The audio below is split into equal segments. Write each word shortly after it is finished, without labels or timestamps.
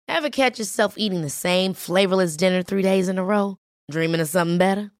Ever catch yourself eating the same flavorless dinner 3 days in a row? Dreaming of something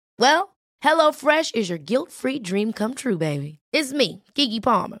better? Well, HelloFresh is your guilt-free dream come true, baby. It's me, Keke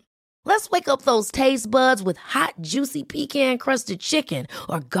Palmer. Let's wake up those taste buds with hot, juicy pecan-crusted chicken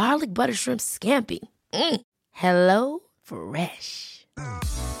or garlic butter shrimp scampi. Hello Fresh.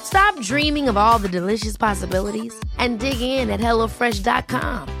 Stop dreaming of all the delicious possibilities and dig in at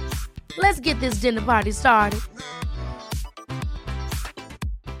HelloFresh.com. Let's get this dinner party started.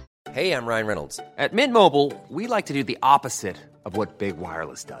 Hey, I'm Ryan Reynolds. At Mint Mobile, we like to do the opposite of what Big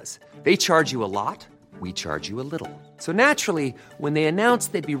Wireless does. They charge you a lot, we charge you a little. So naturally, when they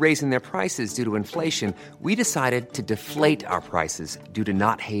announced they'd be raising their prices due to inflation, we decided to deflate our prices due to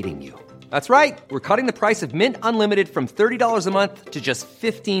not hating you. That's right. We're cutting the price of Mint Unlimited from $30 a month to just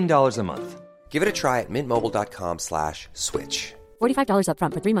 $15 a month. Give it a try at mintmobile.com/switch. $45 up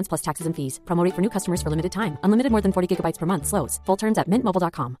front for 3 months plus taxes and fees. Promo rate for new customers for limited time. Unlimited more than 40 gigabytes per month. Slows full terms at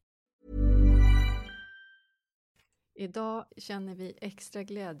mintmobile.com. Idag känner vi extra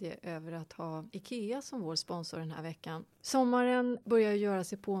glädje över att ha IKEA som vår sponsor den här veckan. Sommaren börjar göra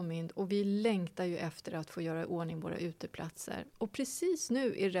sig påmind och vi längtar ju efter att få göra i ordning våra uteplatser. Och precis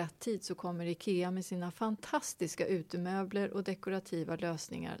nu i rätt tid så kommer IKEA med sina fantastiska utemöbler och dekorativa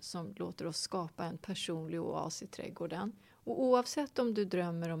lösningar som låter oss skapa en personlig oas i trädgården. Och oavsett om du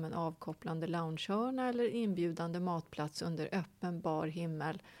drömmer om en avkopplande loungehörna eller inbjudande matplats under öppen bar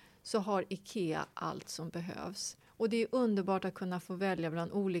himmel så har IKEA allt som behövs. Och det är underbart att kunna få välja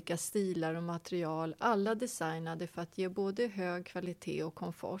bland olika stilar och material, alla designade för att ge både hög kvalitet och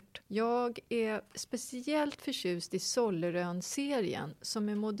komfort. Jag är speciellt förtjust i Sollerön-serien som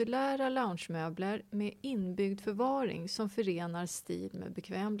är modulära loungemöbler med inbyggd förvaring som förenar stil med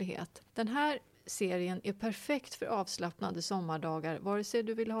bekvämlighet. Den här serien är perfekt för avslappnade sommardagar, vare sig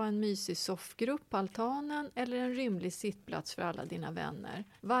du vill ha en mysig soffgrupp på altanen eller en rymlig sittplats för alla dina vänner.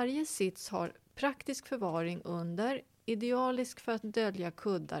 Varje sits har praktisk förvaring under, idealisk för att dölja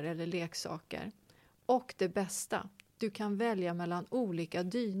kuddar eller leksaker. Och det bästa, du kan välja mellan olika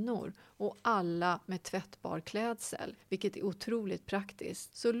dynor och alla med tvättbar klädsel, vilket är otroligt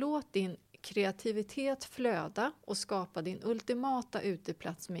praktiskt. Så låt din kreativitet flöda och skapa din ultimata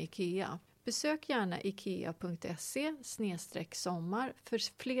uteplats med IKEA. Besök gärna ikea.se/sommar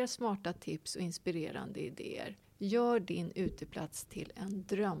för fler smarta tips och inspirerande idéer. Gör din uteplats till en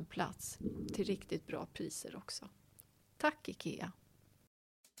drömplats till riktigt bra priser också. Tack IKEA!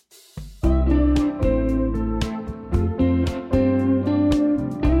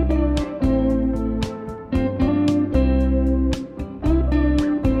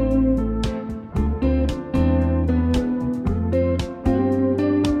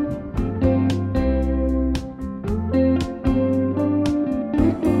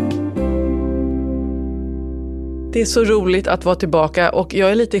 Det är så roligt att vara tillbaka och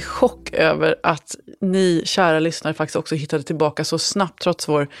jag är lite i chock över att ni kära lyssnare faktiskt också hittade tillbaka så snabbt trots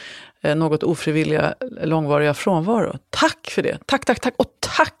vår något ofrivilliga långvariga frånvaro. Tack för det. Tack. Och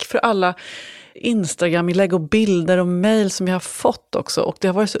tack för alla Instagram-inlägg och bilder och mejl som jag har fått också. Och det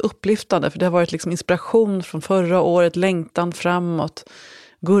har varit så upplyftande för det har varit liksom inspiration från förra året, längtan framåt.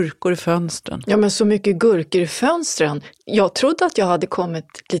 Gurkor i fönstren. Ja, men så mycket gurkor i fönstren. Jag trodde att jag hade kommit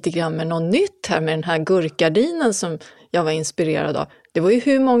lite grann med något nytt här med den här gurkgardinen som jag var inspirerad av. Det var ju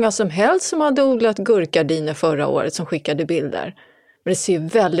hur många som helst som hade odlat gurkgardiner förra året som skickade bilder. Men det ser ju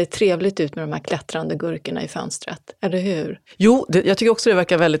väldigt trevligt ut med de här klättrande gurkorna i fönstret, eller hur? Jo, jag tycker också det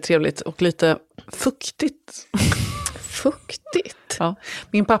verkar väldigt trevligt och lite fuktigt. Fuktigt? Ja,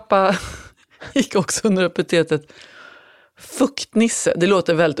 min pappa gick också under epitetet fuktnisse. Det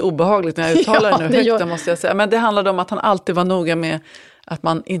låter väldigt obehagligt när jag uttalar det nu högt, måste jag säga. Men det handlade om att han alltid var noga med att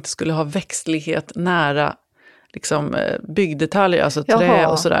man inte skulle ha växtlighet nära liksom, byggdetaljer, alltså trä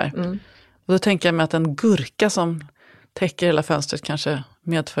och sådär. Mm. Och då tänker jag mig att en gurka som täcker hela fönstret kanske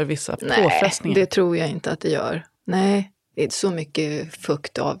medför vissa påfrestningar. Nej, det tror jag inte att det gör. Nej, det är så mycket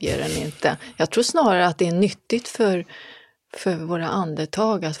fukt avger den inte. Jag tror snarare att det är nyttigt för våra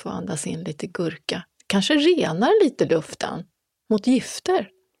andetag att få andas in lite gurka. Kanske renar lite luften mot gifter.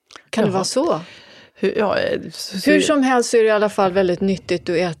 Kan det vara så? Hur som helst så är det i alla fall väldigt nyttigt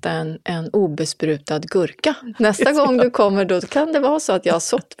att äta en obesprutad gurka. Nästa gång du kommer då kan det vara så att jag har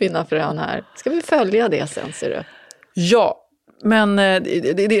sått mina frön här. Ska vi följa det sen, ser du? Ja, men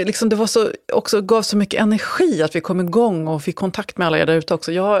det var så, också gav så mycket energi att vi kom igång och fick kontakt med alla er där ute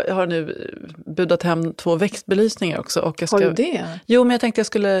också. Jag har nu budat hem 2 växtbelysningar också. Och jag ska, har du det? Jo, men jag tänkte jag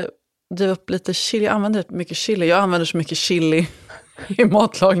skulle driva upp lite chili. Jag använder mycket chili. Jag använder så mycket chili i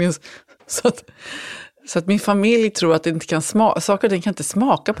matlagning så att Så att min familj tror att det inte kan saker och ting kan inte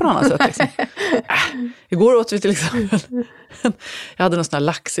smaka på något annat sätt. Liksom. Igår åt vi till exempel, jag hade någon sån här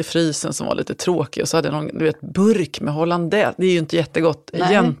lax i frysen som var lite tråkig och så hade jag någon burk med hollandaise. Det är ju inte jättegott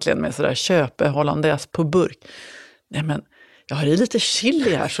egentligen med sådär köpe hollandaise på burk. Nej men, jag har i lite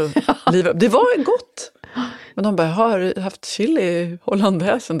chili här så det var gott. Men de bara, har du haft chili i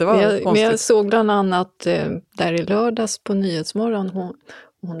hollandaisen? Det var konstigt. Men jag såg bland annat där i lördags på Nyhetsmorgon,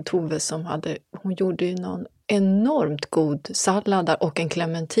 hon Tove hon gjorde ju någon enormt god sallad där och en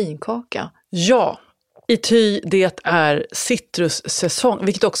clementinkaka. Ja, det är citrussäsong,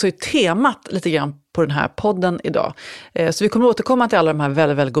 vilket också är temat lite grann på den här podden idag. Så vi kommer återkomma till alla de här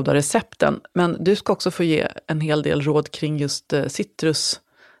väldigt, väldigt goda recepten. Men du ska också få ge en hel del råd kring just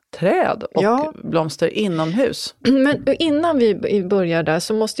citrusträd och blomster inomhus. Men innan vi börjar där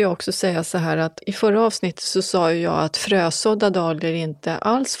så måste jag också säga så här att i förra avsnittet så sa jag att frösådda dahlior inte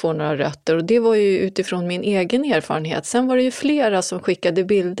alls får några rötter och det var ju utifrån min egen erfarenhet. Sen var det ju flera som skickade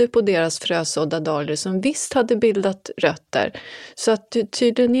bilder på deras frösådda dahlior som visst hade bildat rötter. Så att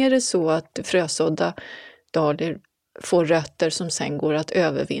tydligen är det så att frösådda dahlior får rötter som sen går att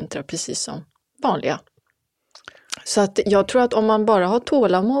övervintra precis som vanliga. Så att jag tror att om man bara har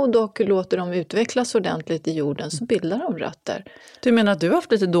tålamod och låter dem utvecklas ordentligt i jorden så bildar de rötter. Du menar att du har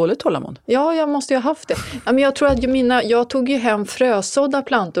haft lite dåligt tålamod? Ja, jag måste ju ha haft det. Men jag tror att jag tog ju hem frösådda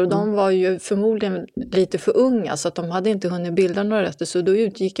plantor och de var ju förmodligen lite för unga så att de hade inte hunnit bilda några rötter. Så då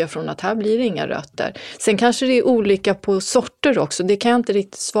utgick jag från att här blir det inga rötter. Sen kanske det är olika på sorter också. Det kan jag inte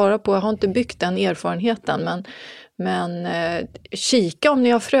riktigt svara på. Jag har inte byggt den erfarenheten. Men kika om ni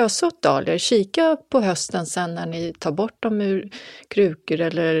har frösått dahlior, kika på hösten sen när ni tar bort dem ur krukor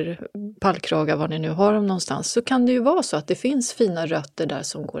eller pallkragar var ni nu har dem någonstans. Så kan det ju vara så att det finns fina rötter där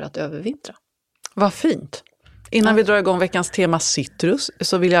som går att övervintra. Vad fint. Innan vi drar igång veckans tema citrus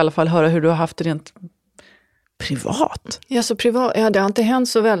så vill jag i alla fall höra hur du har haft det rent privat. Ja, så privat. Ja, det har inte hänt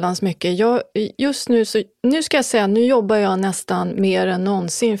så väldans mycket. Just nu nu ska jag säga, nu jobbar jag nästan mer än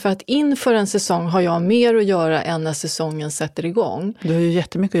någonsin för att inför en säsong har jag mer att göra än när säsongen sätter igång. Du har ju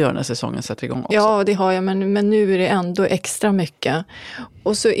jättemycket att göra när säsongen sätter igång också. Ja, det har jag, men nu är det ändå extra mycket.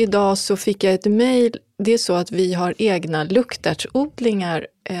 Och så idag så fick jag ett mejl. Det är så att vi har egna luktärtsodlingar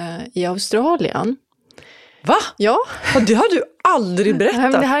i Australien. Va? Ja. Det har du aldrig berättat. Nej,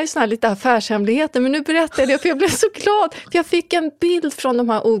 men det här är såna här lite affärshemligheter. Men nu berättade jag för jag blev så glad. För jag fick en bild från de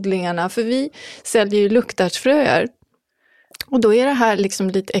här odlingarna. För vi säljer ju luktärtsfröer. Och då är det här liksom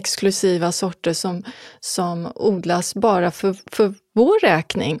lite exklusiva sorter som odlas bara för vår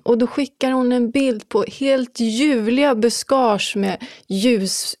räkning. Och då skickar hon en bild på helt ljuvliga buskage med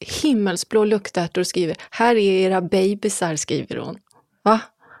ljus himmelsblå luktärtor och skriver: här är era babysar, skriver hon. Va?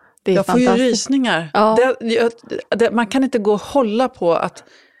 Jag får ju rysningar. Ja. Man kan inte gå och hålla på att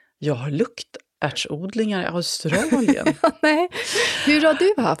jag har luktärtsodlingar i Australien. Nej. Hur har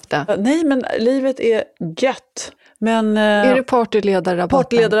du haft det? Nej, men livet är gött. Men, är det partyledarrabatten?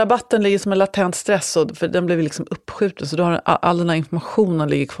 Partyledarrabatten ligger som en latent stress, för den blev liksom uppskjuten. Så då har all den här informationen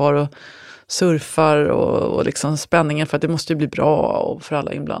ligger kvar och surfar och liksom spänningen för att det måste ju bli bra och för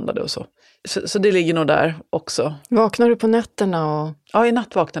alla inblandade och så. Så det ligger nog där också. Vaknar du på nätterna? Ja, i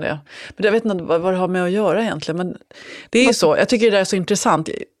natt vaknade jag. Men jag vet inte vad det har med att göra egentligen. Men det är ju så, jag tycker det är så intressant.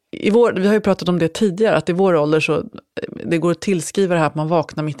 Vi har ju pratat om det tidigare, att i vår ålder så det går att tillskriva det här att man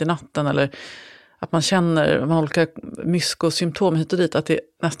vaknar mitt i natten eller att man känner olika myskosymptom hit och dit, att det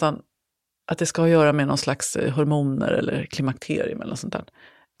nästan att det ska göra med någon slags hormoner eller klimakterium eller något sånt där.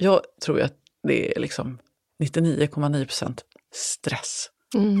 Jag tror ju att det är liksom 99,9% stress.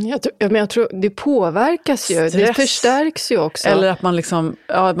 Jag tror det påverkas ju, det förstärks ju också. Eller att man liksom,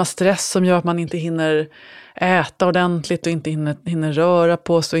 man stress som gör att man inte hinner äta ordentligt och inte hinner röra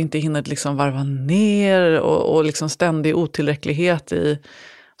på sig och inte hinner liksom varva ner och liksom ständig otillräcklighet i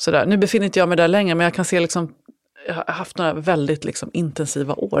sådär. Nu befinner inte jag mig där längre, men jag kan se liksom, jag har haft några väldigt liksom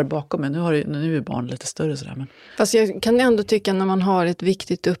intensiva år bakom mig. Nu är barn lite större sådär. Men. Fast jag kan ändå tycka när man har ett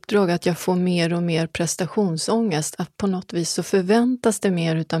viktigt uppdrag att jag får mer och mer prestationsångest. Att på något vis så förväntas det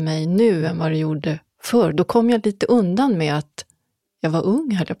mer utav mig nu än vad det gjorde förr. Då kom jag lite undan med att jag var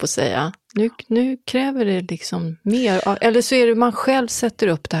ung, höll jag på att säga. Nu kräver det liksom mer. Eller så är det man själv sätter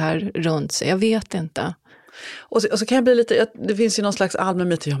upp det här runt sig. Jag vet inte. Och så kan jag bli lite, det finns ju någon slags allmän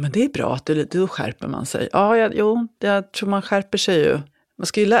myt, ja men det är bra att då skärper man sig. Jag tror man skärper sig ju.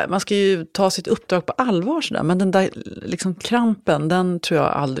 Man ska ju ta sitt uppdrag på allvar sådär, men den där liksom krampen, den tror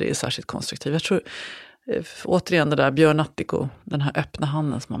jag aldrig är särskilt konstruktiv. Jag tror, återigen det där Björn Attiko, den här öppna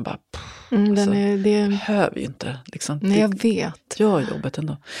handen som man bara, det behöver ju inte. Liksom, nej, jag vet. Gör jobbet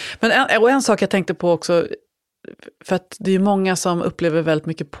ändå. Men en sak jag tänkte på också, för att det är ju många som upplever väldigt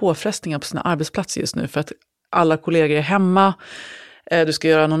mycket påfrestningar på sina arbetsplatser just nu, för att alla kollegor är hemma, du ska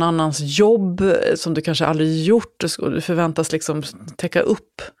göra någon annans jobb som du kanske aldrig gjort, och du förväntas liksom täcka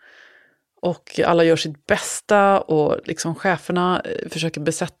upp. Och alla gör sitt bästa och liksom cheferna försöker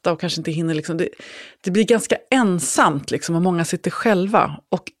besätta och kanske inte hinner. Liksom, det blir ganska ensamt liksom, och många sitter själva.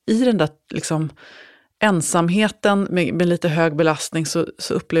 Och i den där liksom, ensamheten med lite hög belastning så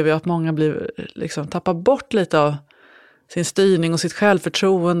upplever jag att många liksom, tappar bort lite av sin styrning och sitt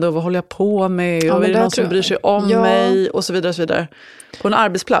självförtroende och vad håller jag på med och är det någon som bryr sig om mig och så vidare och så vidare. På en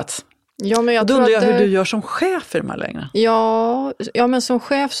arbetsplats. Ja, men jag då undrar jag hur du gör som chef i de här längre. Ja, men som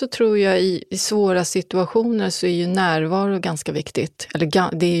chef så tror jag i svåra situationer så är ju närvaro ganska viktigt.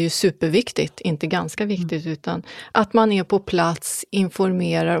 Eller det är ju superviktigt, inte ganska viktigt, utan att man är på plats,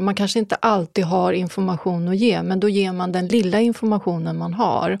 informerar. Och man kanske inte alltid har information att ge, men då ger man den lilla informationen man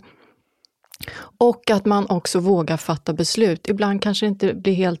har. Och att man också vågar fatta beslut. Ibland kanske det inte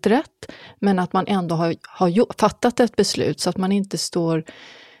blir helt rätt, men att man ändå har fattat ett beslut så att man inte står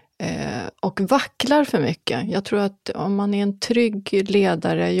och vacklar för mycket. Jag tror att om man är en trygg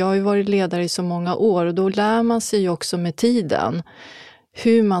ledare, jag har ju varit ledare i så många år, och då lär man sig också med tiden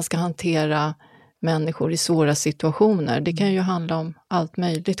hur man ska hantera människor i svåra situationer. Det kan ju handla om allt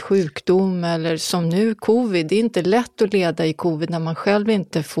möjligt, sjukdom eller som nu covid. Det är inte lätt att leda i covid när man själv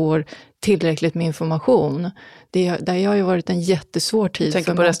inte får tillräckligt med information. Det har ju varit en jättesvår tid.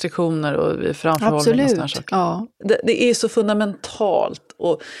 Tänker på restriktioner och framförhållning och sådana saker. Ja. Det är så fundamentalt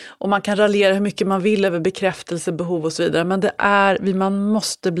och man kan raljera hur mycket man vill över bekräftelse, behov och så vidare, men man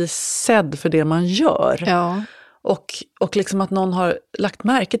måste bli sedd för det man gör. Ja. Och liksom att någon har lagt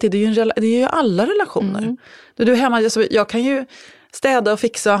märke till, det är ju alla relationer. Du är hemma, jag kan ju städa och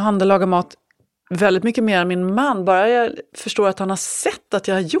fixa, handla, laga mat väldigt mycket mer än min man, bara jag förstår att han har sett att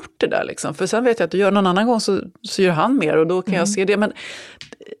jag har gjort det där liksom. För sen vet jag att du gör någon annan gång så gör han mer, och då kan jag se det, men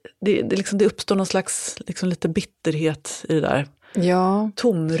det uppstår någon slags liksom lite bitterhet i det där. Ja.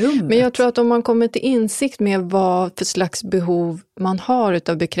 Tomrummet. Men jag tror att om man kommer till insikt med vad för slags behov man har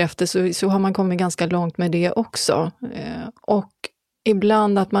utav bekräftelse, så har man kommit ganska långt med det också. Och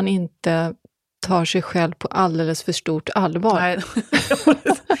ibland att man inte tar sig själv på alldeles för stort allvar. Nej.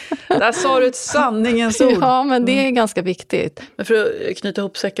 Där sa du ett sanningens ord. Ja, men det är ganska viktigt. Men för att knyta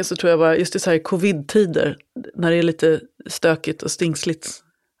ihop säcken så tror jag bara, just i så här covid-tider, när det är lite stökigt och stingsligt,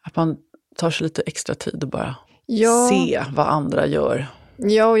 att man tar sig lite extra tid och bara se vad andra gör.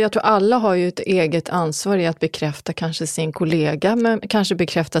 Ja, och jag tror alla har ju ett eget ansvar i att bekräfta kanske sin kollega, men kanske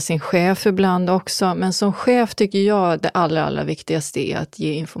bekräfta sin chef ibland också. Men som chef tycker jag det allra viktigaste är att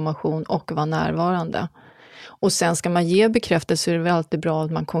ge information och vara närvarande. Och sen ska man ge bekräftelse så är det väl alltid bra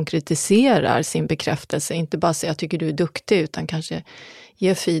att man konkretiserar sin bekräftelse. Inte bara säga jag tycker du är duktig, utan kanske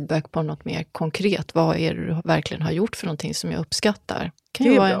ge feedback på något mer konkret. Vad är det du verkligen har gjort för någonting som jag uppskattar?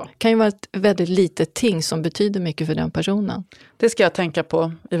 Kan ju vara ett väldigt litet ting som betyder mycket för den personen. Det ska jag tänka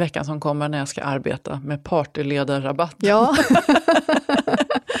på i veckan som kommer när jag ska arbeta med partyledarrabatt. Ja.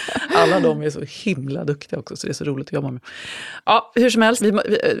 Alla de är så himla duktiga också, så det är så roligt att jobba med. Ja, hur som helst,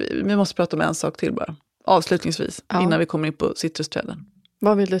 vi måste prata om en sak till bara. Avslutningsvis, innan vi kommer in på citrusträden.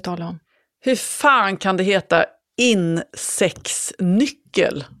 Vad vill du tala om? Hur fan kan det heta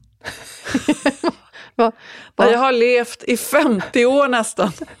insexnyckel? Va? Jag har levt i 50 år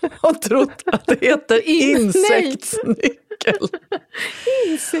nästan och trott att det heter insektsnyckel.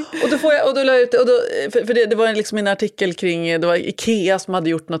 Och då la jag ut, för det var liksom en artikel kring, det var Ikea som hade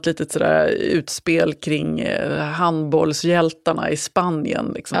gjort något litet sådär utspel kring handbollshjältarna i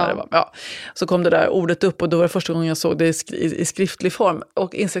Spanien. Liksom, där det var. Så kom det där ordet upp, och då var det första gången jag såg det i skriftlig form.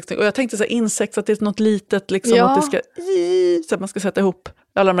 Och jag tänkte så här, insekt, att det är något litet, liksom, att det ska, så att man ska sätta ihop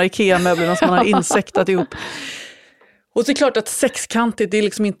alla de här Ikea-möblerna som man har insektat ihop. Och det är klart att sexkantigt, det är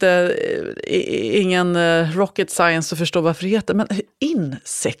liksom inte ingen rocket science att förstå varför det heter. Men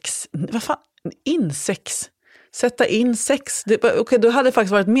vad fan, insex? Sätta in sex. Okej, då hade det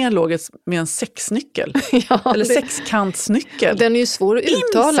faktiskt varit mer logiskt med en sexnyckel. Eller sexkantsnyckel. Den är ju svår att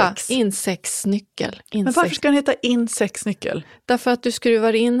uttala. Insexnyckel. Men varför ska den heta insexnyckel? Därför att du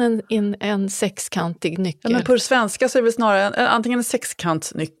skruvar in en sexkantig nyckel. Ja, men på svenska så är det väl snarare antingen en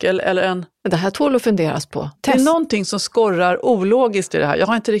sexkantsnyckel eller en... Det här tål att funderas på. Det är någonting som skorrar ologiskt i det här. Jag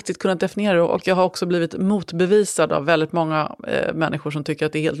har inte riktigt kunnat definiera det, och jag har också blivit motbevisad av väldigt många människor som tycker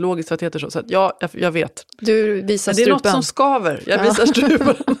att det är helt logiskt att det heter så. Så att jag vet. Du visar strupen. Det är något som skaver. Jag visar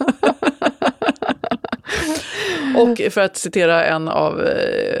strupen. Och för att citera en av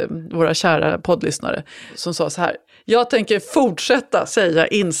våra kära poddlyssnare som sa så här: jag tänker fortsätta säga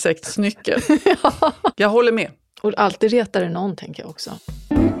insektsnyckel. Jag håller med. Och alltid retar det någon, tänker jag också.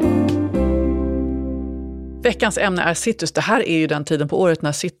 Veckans ämne är citrus. Det här är ju den tiden på året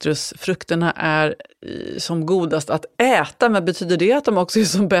när citrusfrukterna är som godast att äta. Men betyder det att de också är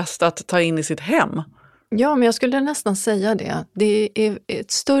som bäst att ta in i sitt hem? Ja, men jag skulle nästan säga det. Det är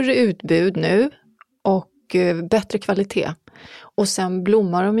ett större utbud nu och bättre kvalitet. Och sen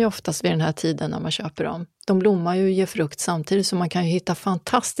blommar de ju oftast vid den här tiden när man köper dem. De blommar ju och ger frukt samtidigt, så man kan ju hitta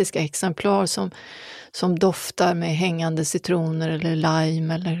fantastiska exemplar som doftar med hängande citroner eller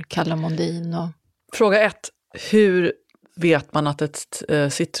lime eller kalamondin. Fråga 1. Hur vet man att ett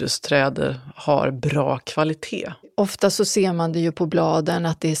citrusträd har bra kvalitet? Ofta så ser man det ju på bladen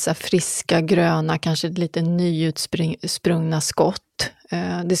att det är så här friska, gröna, kanske lite nyutsprungna skott.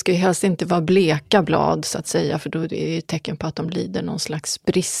 Det ska ju helst inte vara bleka blad så att säga, för då är det ett tecken på att de lider någon slags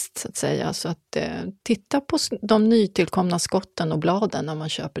brist så att säga. Så att titta på de nytillkomna skotten och bladen när man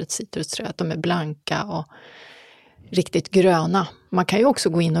köper ett citrusträd. De är blanka och riktigt gröna. Man kan ju också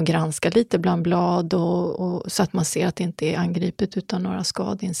gå in och granska lite bland blad och så att man ser att det inte är angripet utan några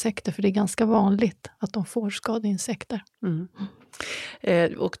skadeinsekter. För det är ganska vanligt att de får skadeinsekter. Mm.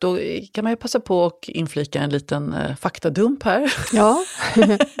 Och då kan man ju passa på att inflika en liten faktadump här. Ja,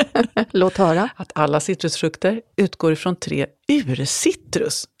 låt höra. Att alla citrusfrukter utgår ifrån 3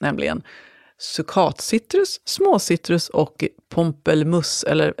 urcitrus, nämligen succatcitrus, småcitrus och pompelmus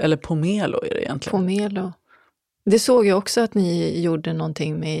eller pomelo är det egentligen. Pomelo. Det såg jag också att ni gjorde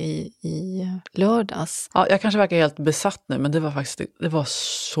någonting med i lördags. Ja, jag kanske verkar helt besatt nu, men det var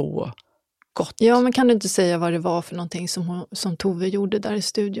så gott. Ja, men kan du inte säga vad det var för någonting som Tove gjorde där i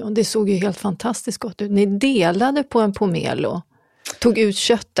studion? Det såg ju helt fantastiskt gott ut. Ni delade på en pomelo, tog ut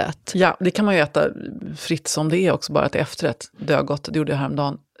köttet. Ja, det kan man ju äta fritt som det är också, bara till efterrätt. Dögott, det gjorde jag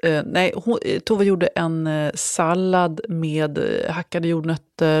häromdagen. Tove gjorde en sallad med hackade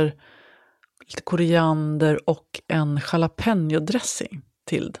jordnötter, lite koriander och en jalapeno-dressing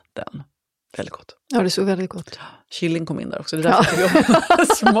till den. Väldigt gott. Ja, det såg väldigt gott. Chilin kom in där också. Det är därför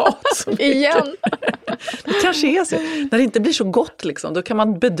jag smak så mycket. Igen. Det kanske är så. När det inte blir så gott liksom, då kan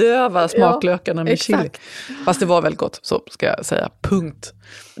man bedöva smaklökarna med chili. Fast det var väldigt gott, så ska jag säga. Punkt.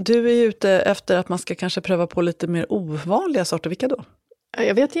 Du är ju ute efter att man ska kanske pröva på lite mer ovanliga sorter. Vilka då?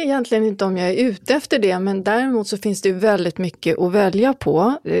 Jag vet egentligen inte om jag är ute efter det, men däremot så finns det ju väldigt mycket att välja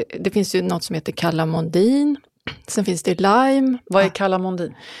på. Det finns ju något som heter kalamondin. Sen finns det lime. Vad är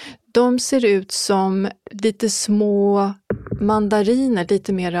kalamondin? De ser ut som lite små mandariner,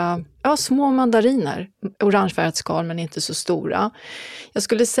 lite mera, små mandariner. Orangefärgat skal men inte så stora. Jag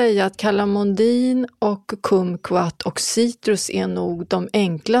skulle säga att kalamondin och kumquat och citrus är nog de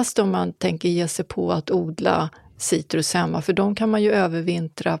enklaste om man tänker ge sig på att odla citrus hemma. För de kan man ju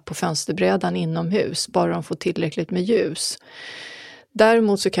övervintra på fönsterbrädan inomhus, bara de får tillräckligt med ljus.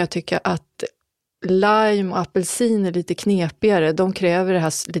 Däremot så kan jag tycka att lime och apelsin är lite knepigare. De kräver det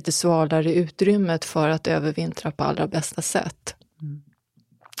här lite svalare utrymmet för att övervintra på allra bästa sätt. Mm.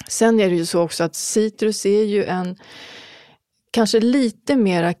 Sen är det ju så också att citrus är ju en kanske lite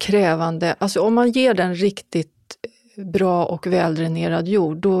mera krävande, alltså om man ger den riktigt bra och väldränerad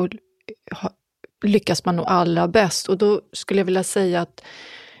jord, då lyckas man nog allra bäst. Och då skulle jag vilja säga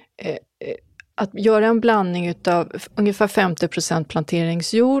att göra en blandning utav ungefär 50%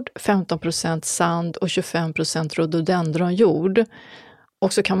 planteringsjord, 15% sand och 25% rhododendronjord.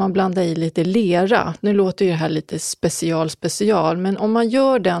 Och så kan man blanda i lite lera. Nu låter ju det här lite special, men om man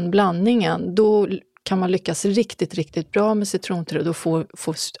gör den blandningen, då kan man lyckas riktigt, riktigt bra med citronträd och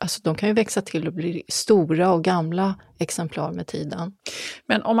alltså de kan ju växa till och bli stora och gamla exemplar med tiden.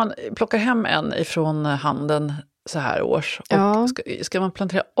 Men om man plockar hem en ifrån handeln så här års, och ska man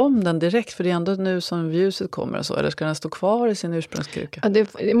plantera om den direkt, för det är ändå nu som ljuset kommer och så, eller ska den stå kvar i sin ursprungskruka?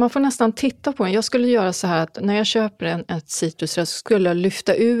 Ja, man får nästan titta på den. Jag skulle göra så här att när jag köper ett citrusträd så skulle jag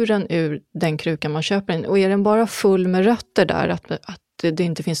lyfta ur den ur den krukan man köper den, och är den bara full med rötter där, att det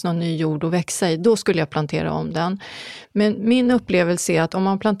inte finns någon ny jord att växa i, då skulle jag plantera om den. Men min upplevelse är att om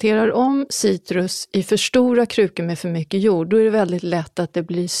man planterar om citrus i för stora krukor med för mycket jord, då är det väldigt lätt att det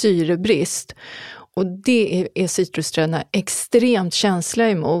blir syrebrist. Och det är citrusträden extremt känsliga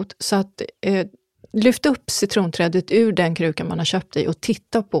emot. Så att lyfta upp citronträdet ur den krukan man har köpt i och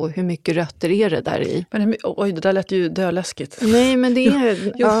titta på hur mycket rötter är det där i. Men oj, det där lät ju döläskigt. Nej, men det är...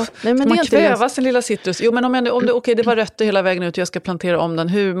 nej, men man det är kväva sin lilla citrus. Jo, men om det var rötter hela vägen ut och jag ska plantera om den,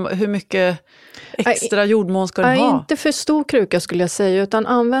 hur mycket extra jordmån ska den ha? Inte för stor kruka skulle jag säga, utan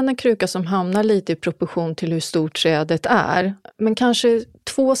använd en kruka som hamnar lite i proportion till hur stort trädet är. Men kanske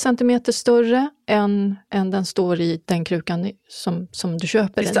 2 centimeter större än den står i den krukan som du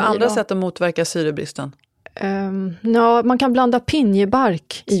köper. Finns det andra sätt att motverka syrebristen? Man kan blanda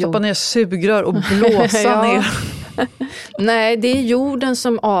pinjebark i jord. Stoppa ner sugrör och blåsa ner. Nej, det är jorden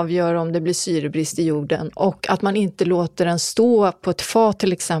som avgör om det blir syrebrist i jorden, och att man inte låter den stå på ett fat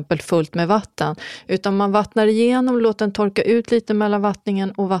till exempel fullt med vatten, utan man vattnar igenom, låter den torka ut lite mellan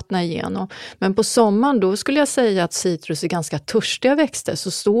vattningen och vattna igenom. Men på sommaren då skulle jag säga att citrus är ganska törstiga växter,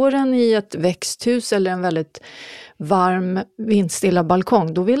 så står den i ett växthus eller en väldigt varm vindstilla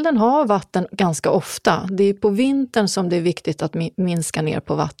balkong, då vill den ha vatten ganska ofta. Det är på vintern som det är viktigt att minska ner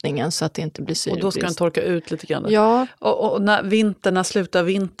på vattningen så att det inte blir syrebrist. Och då ska den torka ut lite grann. Ja. Och när slutar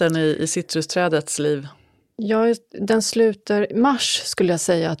vintern i citrusträdets liv? Ja, den slutar mars skulle jag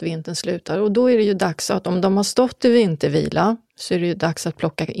säga att vintern slutar, och då är det ju dags att om de har stått i vintervila så är det ju dags att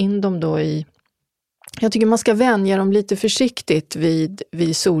plocka in dem då i. Jag tycker man ska vänja dem lite försiktigt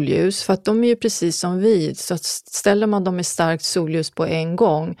vid solljus, för att de är ju precis som vi, så att ställer man dem i starkt solljus på en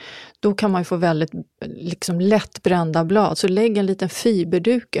gång, då kan man ju få väldigt lätt brända blad. Så lägg en liten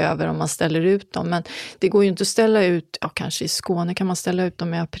fiberduk över om man ställer ut dem, men det går ju inte att ställa ut, kanske i Skåne kan man ställa ut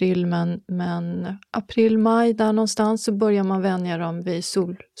dem i april, men april, maj där någonstans så börjar man vänja dem vid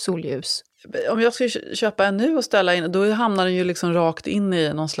solljus. Om jag ska köpa en nu och ställa in, då hamnar den ju rakt in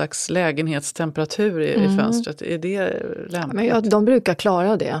i någon slags lägenhetstemperatur i fönstret. Är det lämpligt? Men de brukar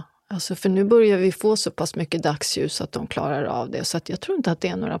klara det. Alltså, för nu börjar vi få så pass mycket dagsljus att de klarar av det. Så att jag tror inte att det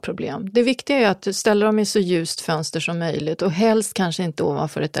är några problem. Det viktiga är att ställa dem i så ljust fönster som möjligt. Och helst kanske inte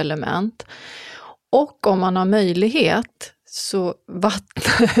ovanför ett element. Och om man har möjlighet så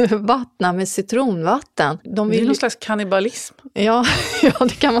vattna med citronvatten. Det är någon slags kannibalism. Ja,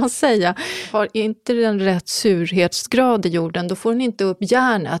 det kan man säga. Har inte den rätt surhetsgrad i jorden, då får den inte upp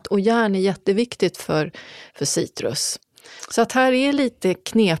järnet. Och järn är jätteviktigt för citrus. Så att här är lite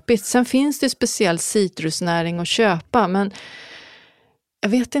knepigt. Sen finns det speciell citrusnäring att köpa, men jag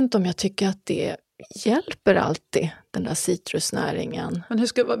vet inte om jag tycker att det hjälper alltid, den där citrusnäringen. Men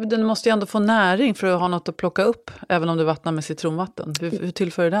den måste ju ändå få näring för att ha något att plocka upp, även om du vattnar med citronvatten. Hur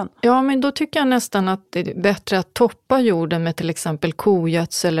tillför den? Ja, men då tycker jag nästan att det är bättre att toppa jorden med till exempel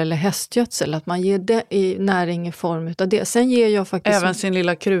kogödsel eller hästgödsel. Att man ger det i näring i form av det. Sen ger jag faktiskt... Även sin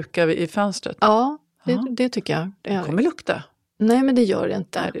lilla kruka i fönstret? Ja, det tycker jag. Det kommer lukta. Nej, men det gör det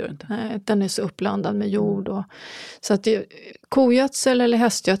inte. Nej, det gör det inte. Nej, den är så uppblandad med jord. Så att kogödsel eller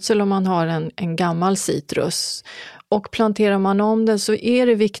hästgödsel om man har en gammal citrus. Och planterar man om den så är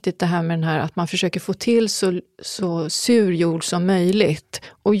det viktigt det här med den här att man försöker få till så sur jord som möjligt.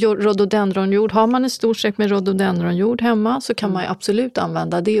 Och rhododendronjord, har man en stor säck med rhododendronjord hemma så kan man absolut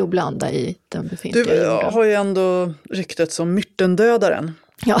använda det och blanda i den befintliga jorden. Du har ju ändå ryktet som myrtendödaren.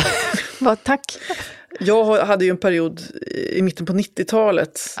 Ja, tack. Jag hade ju en period i mitten på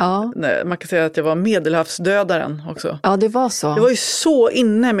 90-talet. Ja. Man kan säga att jag var medelhavsdödaren också. Ja, det var så. Det var ju så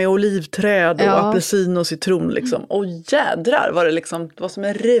inne med olivträd och apelsin och citron Och jädrar var det var som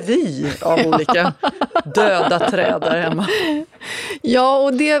en revy av olika döda träd där hemma. Ja,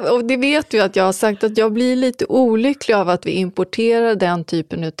 och det vet du att jag har sagt att jag blir lite olycklig av att vi importerar den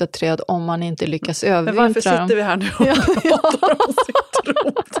typen av träd om man inte lyckas övervintra. Men varför sitter vi här nu och pratar om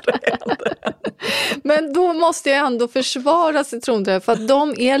citronträd? Men då måste jag ändå försvara citronträd för att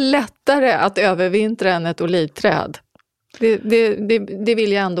de är lättare att övervintra än ett olivträd. Det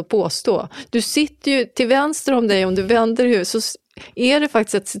vill jag ändå påstå. Du sitter ju till vänster om dig, om du vänder huvudet så är det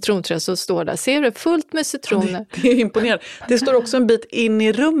faktiskt ett citronträd som står där. Ser du fullt med citroner? Det är imponerande. Det står också en bit in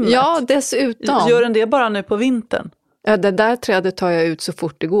i rummet. Ja, dessutom. Gör den det bara nu på vintern? Ja, det där trädet tar jag ut så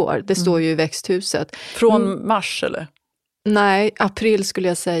fort det går. Det står ju i växthuset. Från mars eller? Nej, april skulle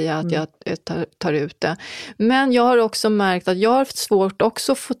jag säga att jag tar ut det. Men jag har också märkt att jag har svårt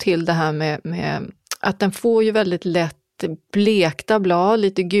också att få till det här med att den får ju väldigt lätt blekta blad,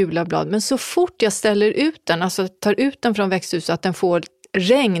 lite gula blad. Men så fort jag ställer ut den, alltså tar ut den från växthuset, att den får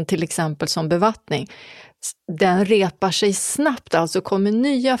regn till exempel som bevattning, den repar sig snabbt, alltså kommer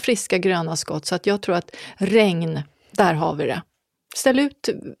nya friska gröna skott. Så att jag tror att regn, där har vi det. Ställ ut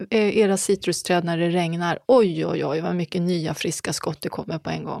era citrusträd när det regnar. Oj, vad mycket nya friska skott det kommer på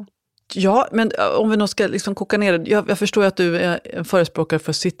en gång. Ja, men om vi nog ska koka ner det. Jag förstår att du är en förespråkare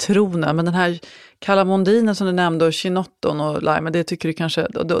för citroner, men den här kalamondinen som du nämnde och chinotton och lime, det tycker du kanske,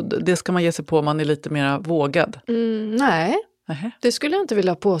 det ska man ge sig på om man är lite mer vågad? Nej, det skulle jag inte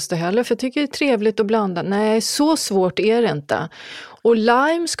vilja påstå heller, för jag tycker det är trevligt att blanda. Nej, så svårt är det inte. Och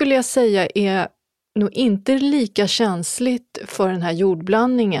lime skulle jag säga är nog inte lika känsligt för den här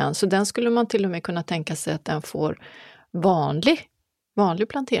jordblandningen, så den skulle man till och med kunna tänka sig att den får vanlig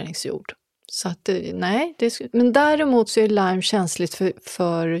planteringsjord. Så att nej, men däremot så är lime känsligt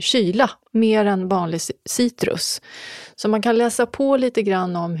för kyla mer än vanlig citrus. Så man kan läsa på lite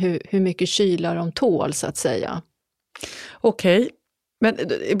grann om hur mycket kyla de tål så att säga. Okej. Men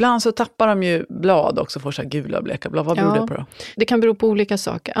ibland så tappar de ju blad också, får så här gula och bleka blad. Vad beror det på då? Det kan bero på olika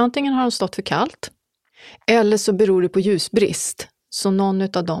saker. Antingen har de stått för kallt, eller så beror det på ljusbrist. Så någon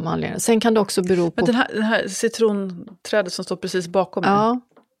av de anledningarna. Sen kan det också bero på... Men den här citronträdet som står precis bakom mig.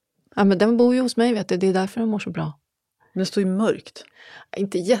 Ja, men den bor ju hos mig, vet du. Det är därför den mår så bra. Den står ju mörkt.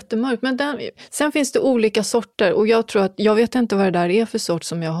 Inte jättemörkt, men sen finns det olika sorter. Och jag tror att, jag vet inte vad det där är för sort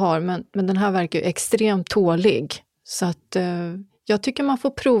som jag har. Men den här verkar ju extremt tålig. Så att jag tycker man får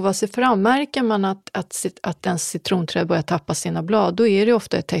prova sig fram. Märker man att en citronträd börjar tappa sina blad, då är det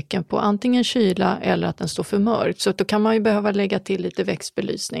ofta ett tecken på antingen kyla eller att den står för mörkt. Så då kan man ju behöva lägga till lite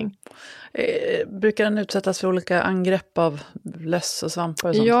växtbelysning. Brukar den utsättas för olika angrepp av löss och svampar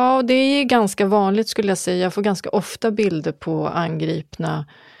och sånt? Ja, det är ganska vanligt skulle jag säga. Jag får ganska ofta bilder på angripna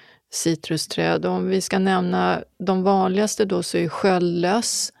citrusträd. Om vi ska nämna de vanligaste då, så är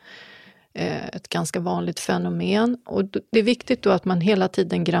sköldlöss ett ganska vanligt fenomen. Och det är viktigt då att man hela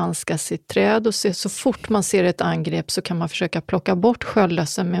tiden granskar sitt träd och så fort man ser ett angrepp så kan man försöka plocka bort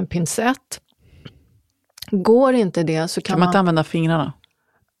sköldlössen med en pincett. Går inte det så kan man inte använda fingrarna?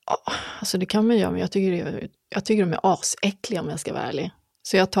 Alltså det kan man göra, men jag tycker de är asäckliga om jag ska vara ärlig.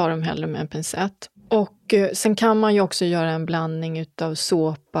 Så jag tar dem hellre med en pincett. Och sen kan man ju också göra en blandning utav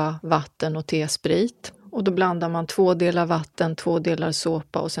såpa, vatten och tesprit. Och då blandar man 2 delar vatten, 2 delar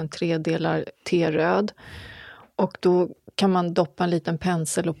såpa och sen 3 delar teröd. Och då kan man doppa en liten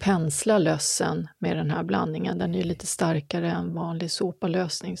pensel och pensla lössen med den här blandningen. Den är ju lite starkare än vanlig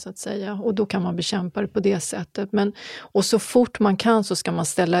såpalösning så att säga. Och då kan man bekämpa det på det sättet. Och så fort man kan så ska man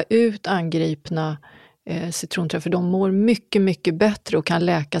ställa ut angripna citronträd. För de mår mycket, mycket bättre och kan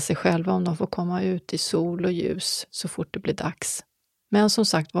läka sig själva om de får komma ut i sol och ljus så fort det blir dags. Men som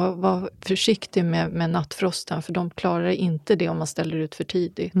sagt, var försiktig med nattfrosten, för de klarar inte det om man ställer ut för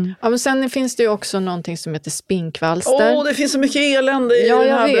tidigt. Ja, men sen finns det ju också någonting som heter spinkvalster. Det finns så mycket elände i den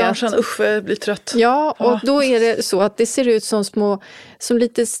här branschen. Usch, jag blir trött. Ja, och då är det så att det ser ut som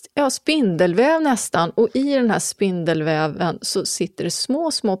lite spindelväv nästan. Och i den här spindelväven så sitter det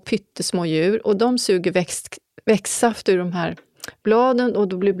små pyttesmå djur. Och de suger växtsaft ur de här bladen. Och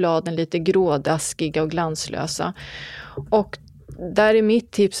då blir bladen lite grådaskiga och glanslösa. Och där är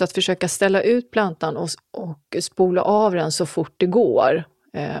mitt tips att försöka ställa ut plantan och spola av den så fort det går.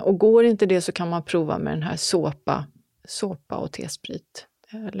 Och går inte det så kan man prova med den här såpa och tesprit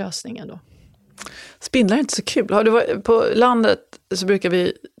lösningen då. Spindlar är inte så kul. På landet så brukar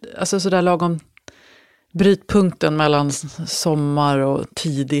vi, alltså sådär lagom brytpunkten mellan sommar och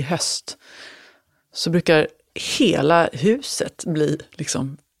tidig höst, så brukar hela huset bli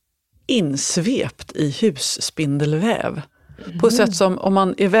liksom insvept i husspindelväv. På ett sätt som, om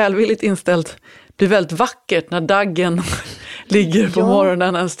man är välvilligt inställd, blir väldigt vackert när daggen ligger på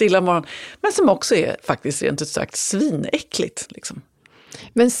morgonen, en stilla morgon. Men som också är faktiskt rent ut sagt svinäckligt. Liksom.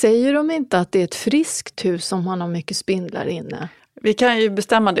 Men säger de inte att det är ett friskt hus om man har mycket spindlar inne? Vi kan ju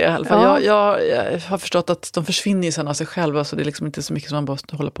bestämma det i alla fall. Ja. Jag har förstått att de försvinner ju sen av sig själva, så det är liksom inte så mycket som man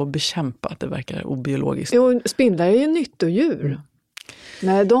måste hålla på att bekämpa. Att det verkar obiologiskt. Jo, spindlar är ju nyttodjur.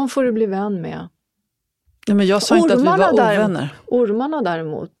 Nej, de får du bli vän med. Nej, men jag sa inte att vi var ovänner. Ormarna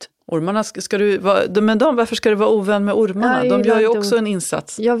däremot. Ormarna ska du vara, men varför ska du vara ovän med ormarna? Nej, de gör ju också en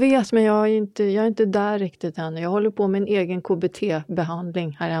insats. Jag vet, men jag är inte där riktigt än. Jag håller på med en egen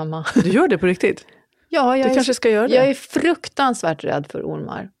KBT-behandling här hemma. Du gör det på riktigt? Ja, du kanske ska göra det. Jag är fruktansvärt rädd för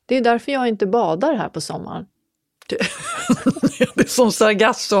ormar. Det är därför jag inte badar här på sommaren. Det är som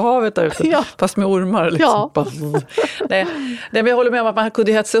Sargassohavet där ute, fast med ormar. Liksom. Ja. Nej, men jag håller med om att man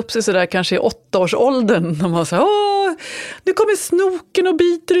kunde hetsa upp sig sådär kanske i 8-årsåldern. När man säger, nu kommer snoken och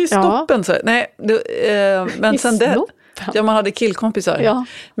biter i stoppen. Så, nej, men sen det... Ja, man hade killkompisar. Ja.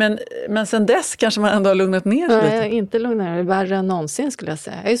 Men sen dess kanske man ändå har lugnat ner sig lite. Nej, inte lugnat ner. Det är värre än någonsin skulle jag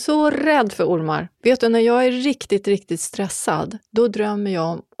säga. Jag är så rädd för ormar. Vet du, när jag är riktigt, riktigt stressad, då drömmer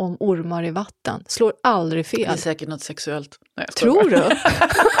jag om ormar i vatten. Slår aldrig fel. Det är säkert något sexuellt. Nej, tror du?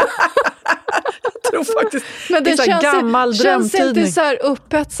 Jag tror faktiskt. Men det känns, gammal känns inte så här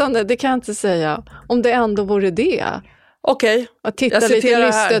upphetsande, det kan jag inte säga. Om det ändå vore det. Okej. Att titta lite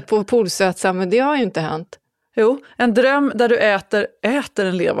lystet på polsötsa, men det har ju inte hänt. Jo, en dröm där du äter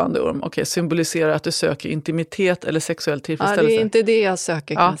en levande orm. Okej, symboliserar att du söker intimitet eller sexuell tillfredsställelse. Ja, det är inte det jag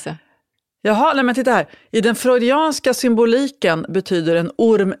söker kan jag säga. Jaha, nej men titta här. I den freudianska symboliken betyder en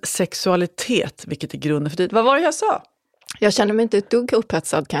orm sexualitet, vilket är grunden för det. Vad var det jag sa? Jag känner mig inte ett dugg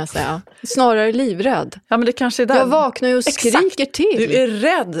upphetsad kan jag säga. Snarare livrädd. Ja, men det kanske är där. Jag vaknar ju och skriker till. Du är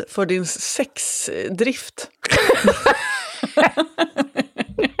rädd för din sexdrift.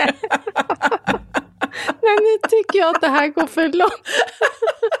 Nej, nu tycker jag att det här går för långt.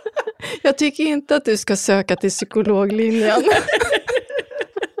 Jag tycker inte att du ska söka till psykologlinjen.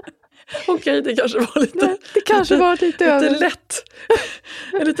 Okej, det kanske var lite... Nej, det kanske var lite över. Lite lätt.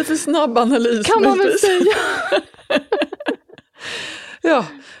 En lite för snabb analys. Kan man väl säga. Ja,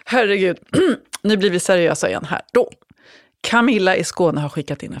 herregud. Nu blir vi seriösa igen här. Då. Camilla i Skåne har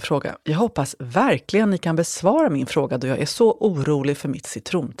skickat in en fråga. Jag hoppas verkligen ni kan besvara min fråga då jag är så orolig för mitt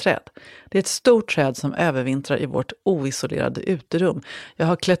citronträd. Det är ett stort träd som övervintrar i vårt oisolerade uterum. Jag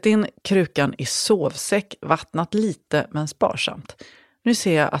har klätt in krukan i sovsäck, vattnat lite men sparsamt. Nu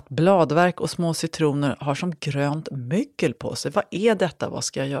ser jag att bladverk och små citroner har som grönt mögel på sig. Vad är detta? Vad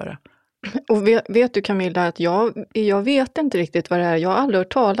ska jag göra? Och vet du Camilla att jag vet inte riktigt vad det är. Jag har aldrig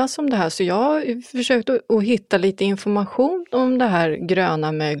hört talas om det här så jag har försökt att hitta lite information om det här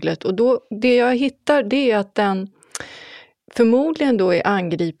gröna möglet. Och då, det jag hittar det är att den förmodligen då är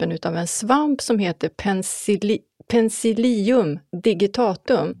angripen utav en svamp som heter Penicillium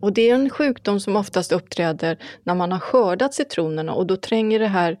digitatum. Och det är en sjukdom som oftast uppträder när man har skördat citronerna och då tränger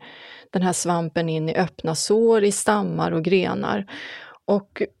den här svampen in i öppna sår, i stammar och grenar.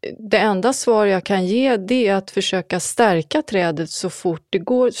 Och det enda svar jag kan ge det är att försöka stärka trädet så fort det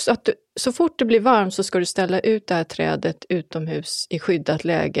går. Så fort det blir varmt så ska du ställa ut det här trädet utomhus i skyddat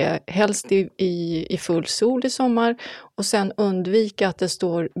läge. Helst i full sol i sommar. Och sen undvika att det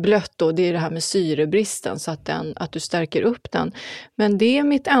står blött då. Det är det här med syrebristen så att du stärker upp den. Men det är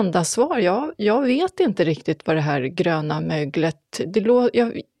mitt enda svar. Jag vet inte riktigt vad det här gröna möglet...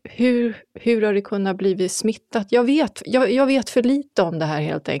 Hur har det kunnat bli smittat? Jag vet för lite om det här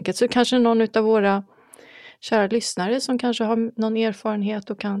helt enkelt. Så kanske någon av våra kära lyssnare som kanske har någon erfarenhet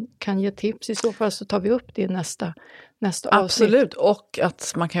och kan ge tips. I så fall så tar vi upp det i nästa avsnitt. Absolut, och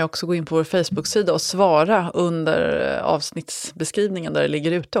att man kan ju också gå in på vår Facebook-sida och svara under avsnittsbeskrivningen där det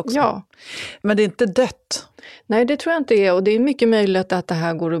ligger ute också. Ja. Men det är inte dött. Nej, det tror jag inte är och det är mycket möjligt att det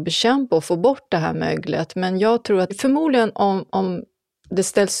här går att bekämpa och få bort det här möglet. Men jag tror att förmodligen om det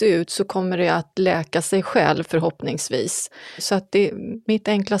ställs ut så kommer det att läka sig själv förhoppningsvis. Så att mitt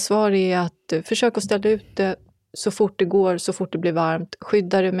enkla svar är att försöka ställa ut det så fort det går, så fort det blir varmt.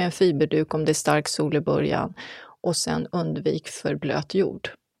 Skydda det med en fiberduk om det är stark sol i början och sen undvik för blöt jord.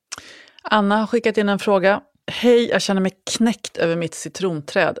 Anna har skickat in en fråga. Hej, jag känner mig knäckt över mitt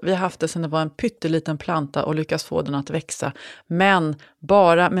citronträd. Vi har haft det sedan det var en pytteliten planta och lyckats få den att växa. Men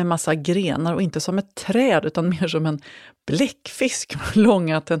bara med massa grenar och inte som ett träd utan mer som en bläckfisk med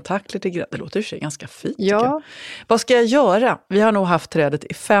långa tentakler till grenar. Det låter ju sig ganska fint. Ja. Vad ska jag göra? Vi har nog haft trädet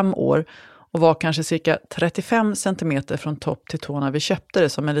i 5 år och var kanske cirka 35 centimeter från topp till tå när vi köpte det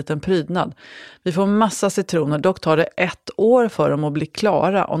som en liten prydnad. Vi får massa citroner, dock tar det 1 år för dem att bli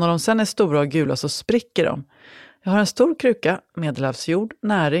klara och när de sen är stora och gula så spricker de. Jag har en stor kruka, medelhavsjord,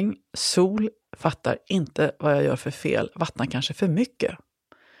 näring, sol, fattar inte vad jag gör för fel, vattnar kanske för mycket.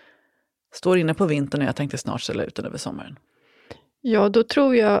 Står inne på vintern och jag tänkte snart ställa ut den över sommaren. Ja, då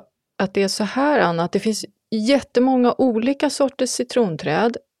tror jag att det är så här Anna, att det finns jättemånga olika sorters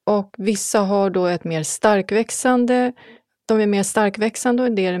citronträd. Och vissa har då ett mer starkväxande, de är mer starkväxande och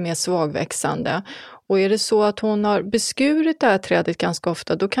en del är mer svagväxande. Och är det så att hon har beskurit det här trädet ganska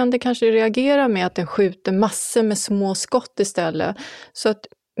ofta, då kan det kanske reagera med att den skjuter massor med små skott istället. Så att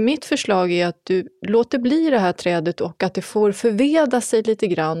mitt förslag är att du låter bli det här trädet och att det får förveda sig lite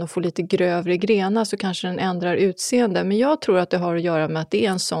grann och få lite grövre grenar så kanske den ändrar utseende. Men jag tror att det har att göra med att det är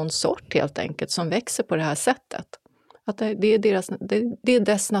en sån sort helt enkelt som växer på det här sättet. Att det är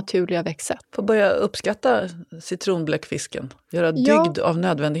dess naturliga växtsätt. Får börja uppskatta citronbläckfisken. Göra dygd av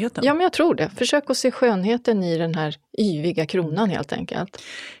nödvändigheten. Ja, men jag tror det. Försök att se skönheten i den här yviga kronan helt enkelt.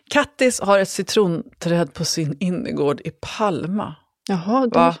 Kattis har ett citronträd på sin innergård i Palma. Jaha,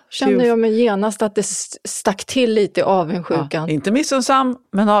 då kände jag mig genast att det stack till lite i avundsjukan. Ja, inte missunnsam,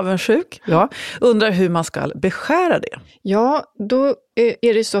 men avundsjuk. Ja. Undrar hur man ska beskära det. Ja, då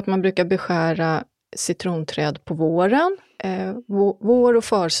är det så att man brukar beskära citronträd på våren, vår och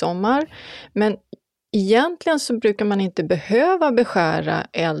försommar. Men egentligen så brukar man inte behöva beskära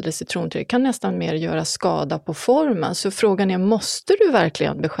äldre citronträd. Det kan nästan mer göra skada på formen. Så frågan är, måste du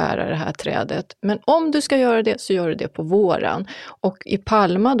verkligen beskära det här trädet? Men om du ska göra det så gör du det på våren. Och i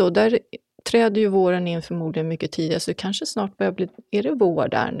Palma då, där träder ju våren in förmodligen mycket tidigare. Så kanske snart börjar bli, är det vår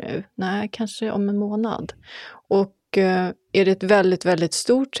där nu? Nej, kanske om en månad. Och är det ett väldigt, väldigt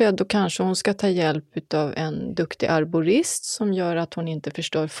stort träd, då kanske hon ska ta hjälp av en duktig arborist som gör att hon inte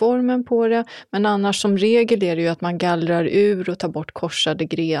förstör formen på det. Men annars som regel är det ju att man gallrar ur och tar bort korsade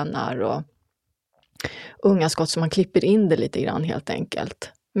grenar och unga skott, så man klipper in det lite grann helt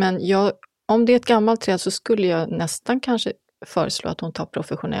enkelt. Men om det är ett gammalt träd så skulle jag nästan kanske föreslå att hon tar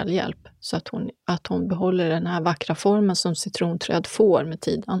professionell hjälp så att hon behåller den här vackra formen som citronträd får med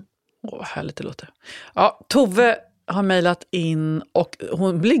tiden. Härligt det låter. Ja, Tove har mejlat in och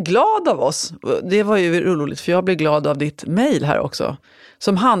hon blir glad av oss. Det var ju roligt för jag blir glad av ditt mejl här också.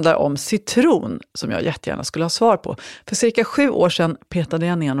 Som handlar om citron som jag jättegärna skulle ha svar på. För cirka 7 år sedan petade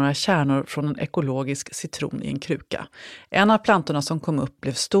jag ner några kärnor från en ekologisk citron i en kruka. En av plantorna som kom upp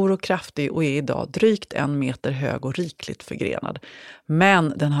blev stor och kraftig och är idag drygt 1 meter hög och rikligt förgrenad.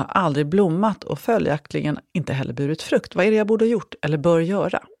 Men den har aldrig blommat och följaktligen inte heller burit frukt. Vad är det jag borde ha gjort eller bör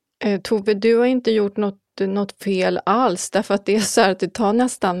göra? Tove, du har inte gjort något fel alls, därför att det är så här att det tar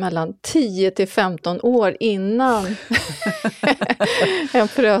nästan mellan 10 till 15 år innan en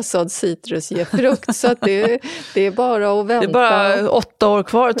frösådd citrus ger frukt, så att det är bara att vänta. Det är bara 8 år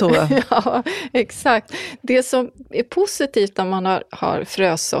kvar, Tove. Ja, exakt. Det som är positivt när man har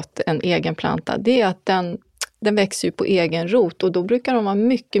frösått en egen planta, det är att den växer ju på egen rot och då brukar de vara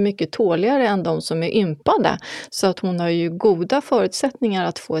mycket, mycket tåligare än de som är ympade. Så att hon har ju goda förutsättningar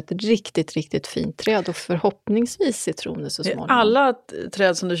att få ett riktigt, riktigt fint träd och förhoppningsvis citroner så småningom. Är alla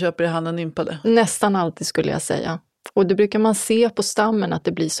träd som du köper i handeln ympade? Nästan alltid skulle jag säga. Och det brukar man se på stammen att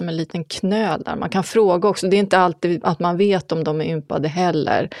det blir som en liten knöl där. Man kan fråga också, det är inte alltid att man vet om de är ympade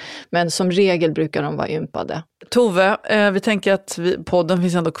heller. Men som regel brukar de vara ympade. Tove, vi tänker att podden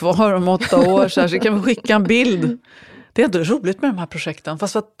finns ändå kvar om 8 år så kan vi skicka en bild. Det är ändå roligt med de här projekten.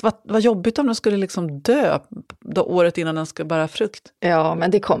 Fast vad jobbigt om den skulle liksom dö då året innan den ska bära frukt. Ja,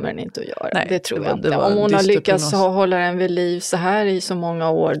 men det kommer den inte att göra. Nej, det tror jag inte. Om hon har lyckats hålla den vid liv så här i så många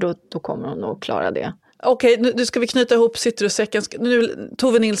år, då kommer hon nog klara det. Okej, nu ska vi knyta ihop citrussäcken. Nu,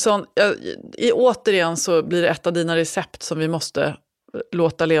 Tove Nilsson, återigen så blir det ett av dina recept som vi måste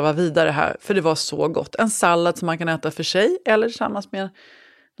låta leva vidare här. För det var så gott. En sallad som man kan äta för sig eller tillsammans med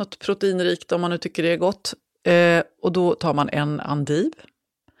något proteinrikt om man nu tycker det är gott. Och då tar man en endiv,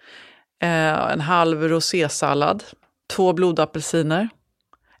 en halv rosésallad, 2 blodapelsiner,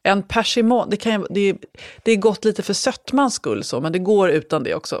 en persimon. Det är gott lite för sötmans skull så, men det går utan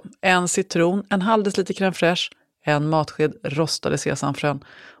det också. En citron, en halv deciliter crème fraîche, en matsked rostade sesamfrön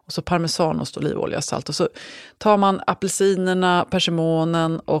och så parmesanost, olivolja, salt. Och så tar man apelsinerna,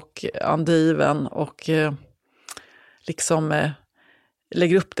 persimonen och endiven och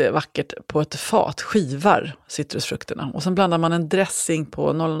lägger upp det vackert på ett fat, skivar citrusfrukterna. Och sen blandar man en dressing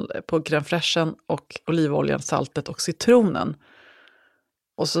på crème fraîchen och olivoljan, saltet och citronen.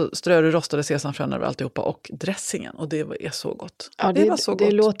 Och så strör du rostade sesamfrön över alltihopa och dressingen. Och det är så gott. Ja, det var så gott.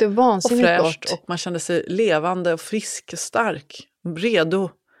 Det låter vansinnigt och fräscht, gott. Och man kände sig levande och frisk, stark, redo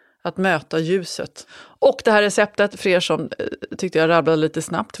att möta ljuset. Och det här receptet, för er som tyckte jag rabblade lite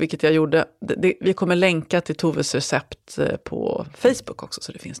snabbt, vilket jag gjorde, vi kommer länka till Toves recept på Facebook också,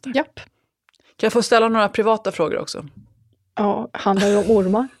 så det finns där. Japp. Kan jag få ställa några privata frågor också? Ja, handlar det om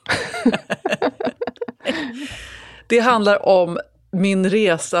ormar? Det handlar om min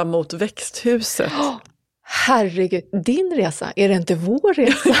resa mot växthuset. Herregud, din resa? Är det inte vår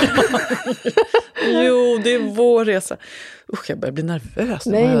resa? Jo, det är vår resa. Usch, jag börjar bli nervös.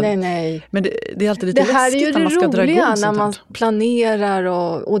 Nej. Men det är alltid lite läskigt när man ska dra igång sånt här. Det här är ju det roliga när man planerar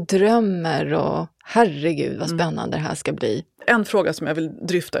och drömmer och herregud vad spännande det här ska bli. En fråga som jag vill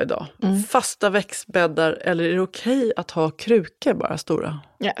dryfta idag. Fasta växtbäddar eller är det okej att ha krukor bara stora?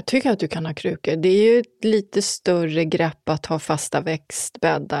 Ja, jag tycker att du kan ha krukor. Det är ju ett lite större grepp att ha fasta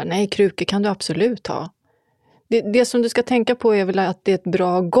växtbäddar. Nej, krukor kan du absolut ha. Det som du ska tänka på är väl att det är ett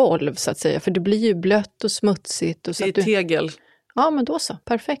bra golv så att säga. För det blir ju blött och smutsigt. Och så det är tegel. Ja, men då så.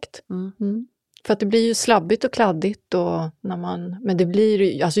 Perfekt. För att det blir ju slabbigt och kladdigt. Men det blir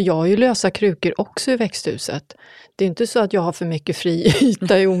ju... Alltså jag har ju lösa krukor också i växthuset. Det är inte så att jag har för mycket fri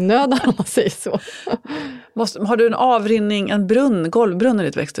yta i onödan om man säger så. Har du en avrinning, en golvbrunn i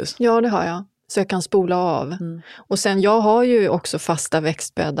ditt växthus? Ja, det har jag. Så jag kan spola av. Och sen jag har ju också fasta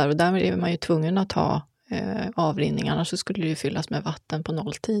växtbäddar. Och där är man ju tvungen att ha avrinningarna, så skulle det ju fyllas med vatten på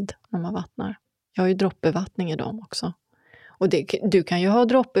nolltid när man vattnar. Jag har ju droppbevattning i dem också. Och du kan ju ha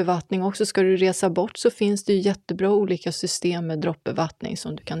droppbevattning också. Ska du resa bort så finns det ju jättebra olika system med droppbevattning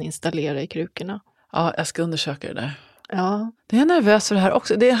som du kan installera i krukorna. Ja, jag ska undersöka det där. Ja. Det är nervös för det här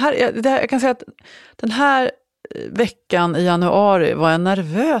också. Jag kan säga att den här veckan i januari var en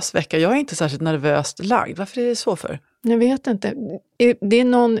nervös vecka. Jag är inte särskilt nervöst lagd. Varför är det så för? Jag vet inte.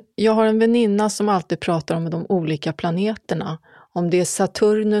 Jag har en väninna som alltid pratar om de olika planeterna. Om det är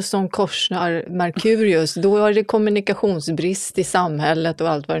Saturnus som korsar Merkurius, då är det kommunikationsbrist i samhället och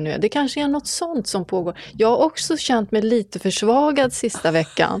allt vad det nu är. Det kanske är något sånt som pågår. Jag har också känt mig lite försvagad sista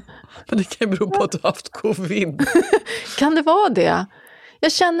veckan. Men det kan ju bero på att du har haft covid. Kan det vara det?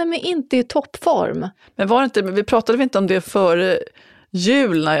 Jag känner mig inte i toppform. Men vi pratade inte om det före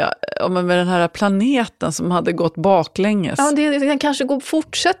jul med den här planeten som hade gått baklänges. Ja, den kanske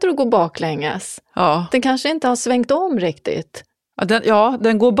fortsätter att gå baklänges. Ja. Den kanske inte har svängt om riktigt.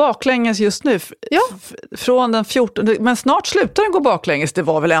 Den går baklänges just nu. Ja. Från den 14. Men snart slutar den gå baklänges. Det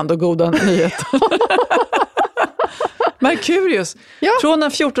var väl ändå goda nyheter. Merkurius. Ja. Från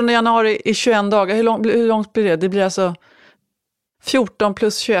den 14 januari i 21 dagar. Hur långt blir det? Det blir alltså 14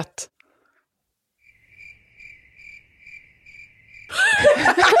 plus 21.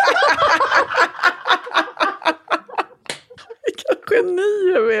 Vilka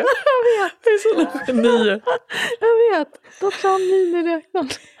genier vi är. Jag vet. Vi är sådana genier. Jag vet. Då tar miniräknaren.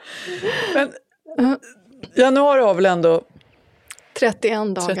 Men januari har väl ändå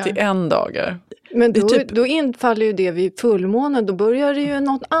 31 dagar. 31 dagar. Men då infaller ju det vid fullmånen. Då börjar det ju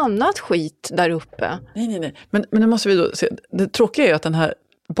något annat skit där uppe. Nej. Men nu måste vi då se. Det tråkiga är ju att den här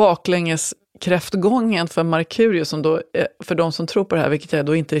baklänges kräftgången för Merkurius, som då för de som tror på det här, vilket jag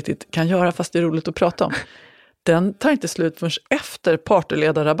då inte riktigt kan göra fast det är roligt att prata om, den tar inte slut förrän efter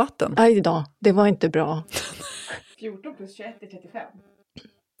partyledarrabatten. Aj då, det var inte bra. 14 plus 21 är 35.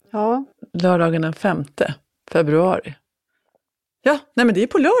 Ja. Lördagen den 5 februari. Ja, nej men det är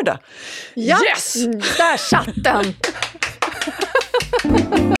på lördag. Ja, yes! Där satt den!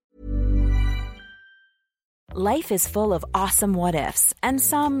 Life is full of awesome what-ifs, and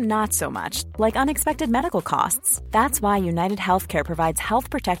some not so much, like unexpected medical costs. That's why United Healthcare provides Health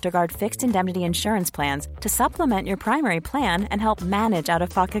Protector Guard fixed indemnity insurance plans to supplement your primary plan and help manage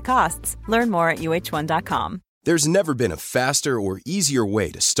out-of-pocket costs. Learn more at uh1.com. There's never been a faster or easier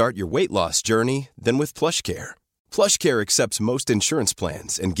way to start your weight loss journey than with PlushCare. PlushCare accepts most insurance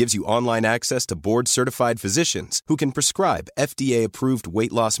plans and gives you online access to board-certified physicians who can prescribe FDA-approved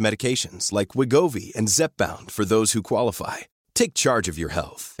weight loss medications like Wegovy and Zepbound for those who qualify. Take charge of your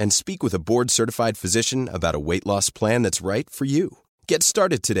health and speak with a board-certified physician about a weight loss plan that's right for you. Get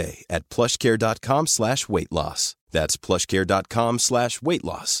started today at plushcare.com/weightloss. That's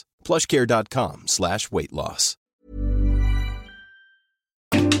plushcare.com/weightloss. plushcare.com/weightloss.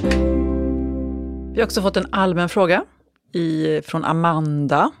 Vi har också fått en allmän fråga från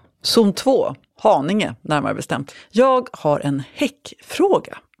Amanda. Zon 2, Haninge närmare bestämt. Jag har en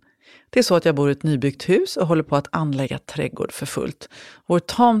häckfråga. Det är så att jag bor i ett nybyggt hus och håller på att anlägga trädgård för fullt. Vår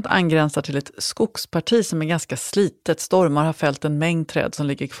tomt angränsar till ett skogsparti som är ganska slitet. Stormar har fällt en mängd träd som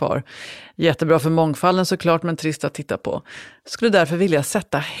ligger kvar. Jättebra för mångfalden såklart, men trist att titta på. Skulle därför vilja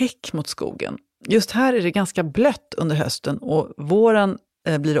sätta häck mot skogen. Just här är det ganska blött under hösten och våren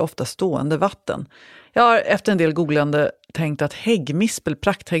blir det ofta stående vatten. Jag har efter en del googlande tänkt att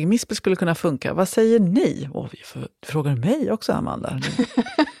prakthäggmispel skulle kunna funka. Vad säger ni? Vi frågar mig också, Amanda.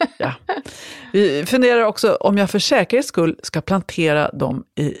 Ja. Vi funderar också om jag för säkerhets skull ska plantera dem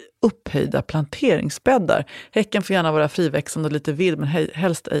i upphöjda planteringsbäddar. Häcken får gärna vara friväxande och lite vild, men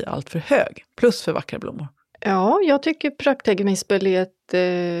helst ej allt för hög. Plus för vackra blommor. Ja, jag tycker prakthäggmispel är ett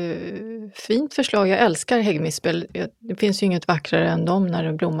fint förslag. Jag älskar häggmispel. Det finns ju inget vackrare än dem när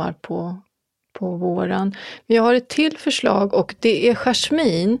det blommar på våren. Men jag har ett till förslag och det är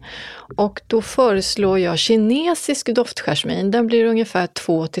jasmin. Och då föreslår jag kinesisk doftjasmin. Den blir ungefär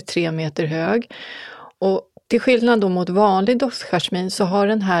 2-3 meter hög. Och till skillnad då mot vanlig doftjasmin så har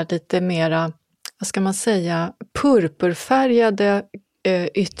den här lite mera, vad ska man säga, purpurfärgade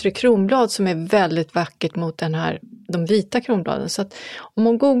yttre kronblad som är väldigt vackert mot de vita kronbladen. Så att om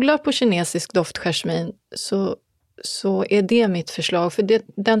man googlar på kinesisk doftjasmin så är det mitt förslag. För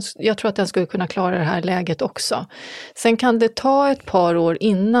jag tror att den skulle kunna klara det här läget också. Sen kan det ta ett par år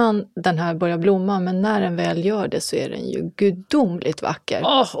innan den här börjar blomma, men när den väl gör det så är den ju gudomligt vacker.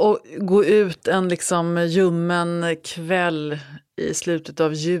 Och gå ut en liksom ljummen kväll i slutet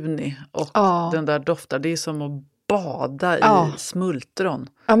av juni och den där doftar, det är som att bada i smultron.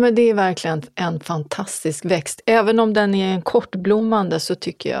 Ja, men det är verkligen en fantastisk växt. Även om den är en kortblommande så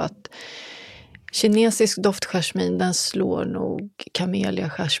tycker jag att kinesisk doftjasmin, den slår nog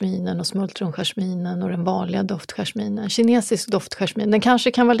kameliajasminen och smultronjasminen och den vanliga doftjasminen. Kinesisk doftjasmin, den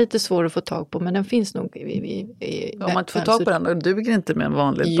kanske kan vara lite svår att få tag på, men den finns nog om man inte får tag på den, då duger inte med en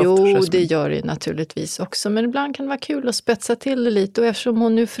vanlig doftjasmin. Jo, det gör det naturligtvis också, men ibland kan det vara kul att spetsa till det lite, och eftersom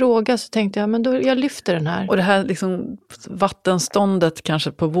hon nu frågar så tänkte jag, men då jag lyfter den här. Och det här liksom vattenståndet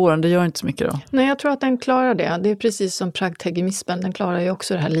kanske på våren, det gör inte så mycket då? Nej, jag tror att den klarar det. Det är precis som prakthäggmispeln, den klarar ju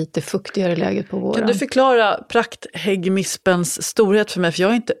också det här lite fuktigare läget på våren. Kan du förklara prakthäggmispens storhet för mig? För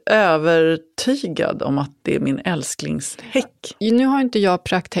jag är inte övertygad om att det är min älsklingshäck. Nu har inte jag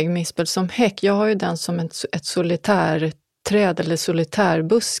prakthäggmispel som häck. Jag har ju den som ett solitärträd eller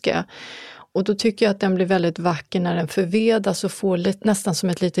solitärbuske. Och då tycker jag att den blir väldigt vacker när den förvedas och får nästan som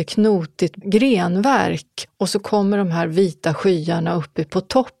ett lite knotigt grenverk. Och så kommer de här vita skyarna uppe på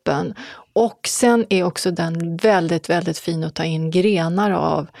toppen. Och sen är också den väldigt, väldigt fin att ta in grenar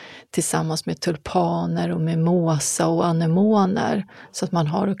av tillsammans med tulpaner och mimosa och anemoner. Så att man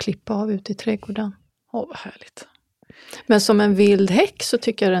har att klippa av ute i trädgården. Åh, vad härligt. Men som en vild häck så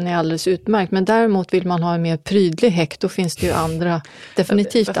tycker jag den är alldeles utmärkt. Men däremot vill man ha en mer prydlig häck, då finns det ju andra,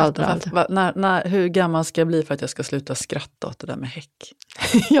 definitivt andra. Hur gammal ska jag bli för att jag ska sluta skratta åt det där med häck?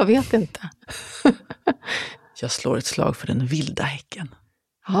 Jag vet inte. Jag slår ett slag för den vilda häcken.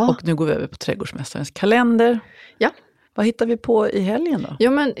 Ja. Och nu går vi över på trädgårdsmästarens kalender. Ja. Vad hittar vi på i helgen då?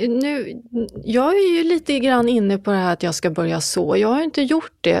 Ja, men jag är ju lite grann inne på det här att jag ska börja så. Jag har inte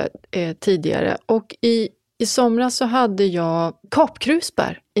gjort det tidigare. Och i somras så hade jag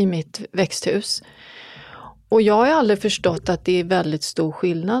kapkrusbär i mitt växthus. Och jag har aldrig förstått att det är väldigt stor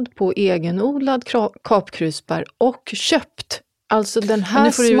skillnad på egenodlad kapkrusbär och köpt. Alltså den här men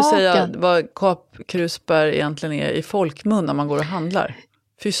nu får du ju smaken. säga vad kapkrusbär egentligen är i folkmun när man går och handlar.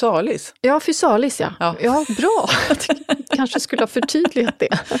 Fysalis. Ja, fysalis ja. Ja, bra. Kanske skulle ha förtydligat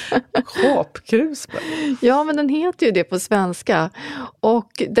det. Kapkrusbär. Ja, men den heter ju det på svenska.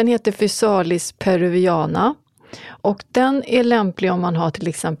 Och den heter Physalis peruviana. Och den är lämplig om man har till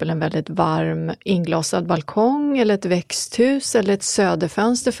exempel en väldigt varm inglasad balkong eller ett växthus eller ett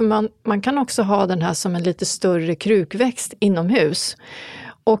söderfönster. För man kan också ha den här som en lite större krukväxt inomhus.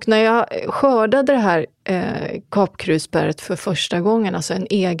 Och när jag skördade det här kapkrusbäret för första gången, alltså en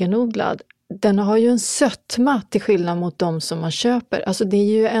egenodlad, den har ju en sötma till skillnad mot de som man köper. Alltså det är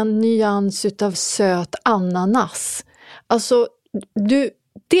ju en nyans utav söt ananas. Alltså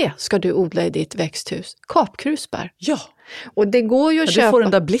det ska du odla i ditt växthus. Kapkrusbär. Ja. Och det går ju att köpa. Du får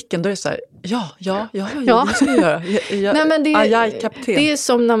den där blicken, då är det så här, ja, det ska jag göra. Nej, men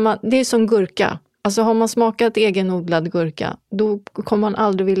det är som gurka. Alltså har man smakat egenodlad gurka, då kommer man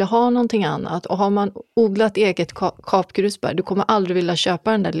aldrig vilja ha någonting annat. Och har man odlat eget kapkrusbär, du kommer aldrig vilja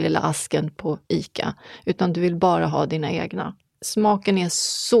köpa den där lilla asken på ICA. Utan du vill bara ha dina egna. Smaken är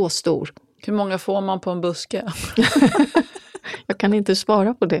så stor. Hur många får man på en buske? Jag kan inte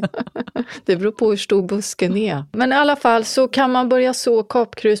svara på det. Det beror på hur stor busken är. Men i alla fall så kan man börja så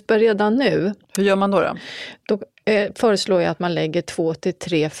kapkrusbär redan nu. Hur gör man då? Då föreslår jag att man lägger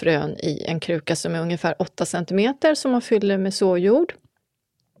 2-3 frön i en kruka som är ungefär 8 cm som man fyller med såjord.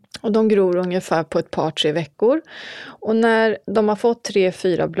 Och de gror ungefär på ett par 3 veckor. Och när de har fått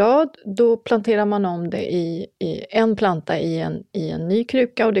 3-4 blad, då planterar man om det i en planta i en ny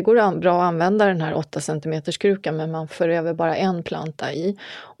kruka. Och det går bra att använda den här 8 cm krukan, men man för över bara en planta i.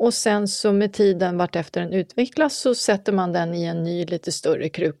 Och sen så med tiden vartefter den utvecklas så sätter man den i en ny lite större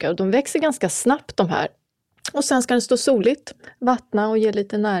kruka. Och de växer ganska snabbt de här. Och sen ska den stå soligt, vattna och ge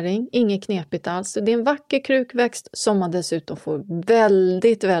lite näring. Inget knepigt alls. Det är en vacker krukväxt som man dessutom får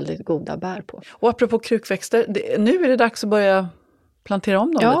väldigt, väldigt goda bär på. Och apropå krukväxter, nu är det dags att börja plantera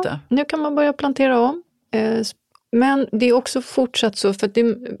om dem lite. Ja, nu kan man börja plantera om. Men det är också fortsatt så, för att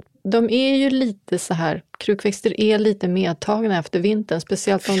de är ju lite så här, krukväxter är lite medtagna efter vintern.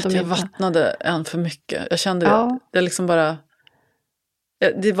 Speciellt om de jag vattnade en för mycket. Jag kände det. Det liksom bara...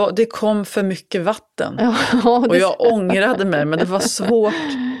 Det kom för mycket vatten. Och jag ångrade mig, men det var svårt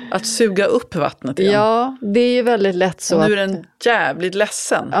att suga upp vattnet igen. Ja, det är ju väldigt lätt så. Och nu är den jävligt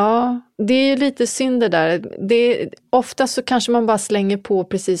ledsen. Ja, det är ju lite synd det där. Ofta så kanske man bara slänger på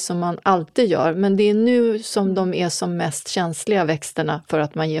precis som man alltid gör. Men det är nu som de är som mest känsliga växterna för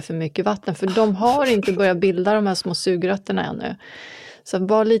att man ger för mycket vatten. För de har inte börjat bilda de här små sugrötterna ännu. Så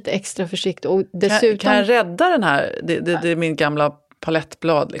var lite extra försiktig. Och dessutom... Kan jag rädda den här? Det är min gamla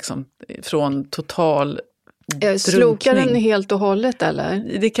palettblad liksom, från total drunkning. Slokar den helt och hållet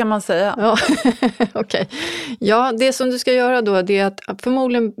eller? Det kan man säga. Ja, okej. Ja, det som du ska göra då, det är att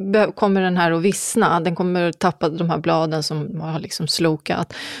förmodligen kommer den här att vissna. Den kommer att tappa de här bladen som har liksom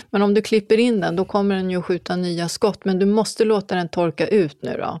slokat. Men om du klipper in den, då kommer den ju att skjuta nya skott. Men du måste låta den torka ut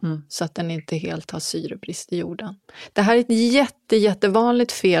nu då. Så att den inte helt har syrebrist i jorden. Det här är ett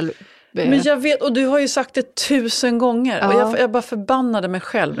jättevanligt fel. Men jag vet, och du har ju sagt det 1000 gånger. Ja. Och jag bara förbannade mig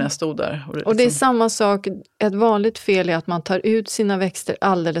själv när jag stod där. Och det är samma sak, ett vanligt fel är att man tar ut sina växter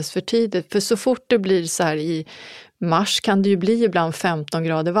alldeles för tidigt. För så fort det blir så här i mars kan det ju bli ibland 15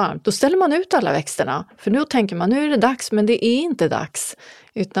 grader varmt. Då ställer man ut alla växterna. För nu tänker man, nu är det dags, men det är inte dags.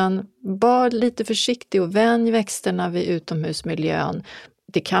 Utan var lite försiktig och vänj växterna vid utomhusmiljön.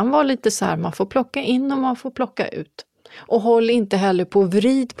 Det kan vara lite så här, man får plocka in och man får plocka ut. Och håll inte heller på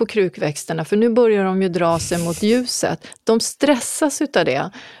vrid på krukväxterna, för nu börjar de ju dra sig mot ljuset. De stressas utav det.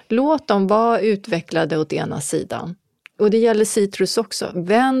 Låt dem vara utvecklade åt ena sidan. Och det gäller citrus också.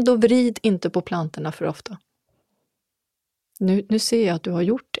 Vänd och vrid inte på plantorna för ofta. Nu ser jag att du har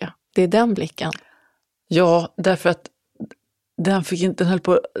gjort det. Det är den blicken. Ja, därför att den höll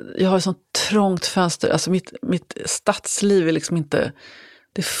på, jag har ett sånt trångt fönster, alltså mitt stadsliv är liksom inte,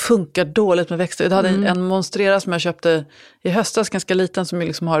 det funkar dåligt med växter. Jag hade en monstrera som jag köpte i höstas, ganska liten, som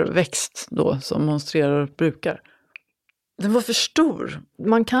liksom har växt då, som monstrerar brukar. Den var för stor.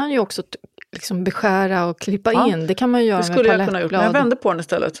 Man kan ju också liksom beskära och klippa in, det kan man göra med palettblad. Det skulle jag kunna gjort, men jag vände på den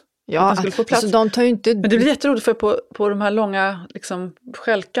istället. Ja, alltså de tar ju inte... Men det blir jätteroligt, för på de här långa liksom,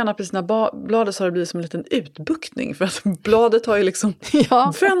 skälkarna, precis när bladet så har det blivit som en liten utbuktning. För att bladet har ju liksom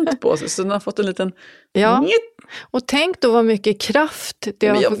vänt på sig, så den har fått en liten... Ja, och tänk då vad mycket kraft det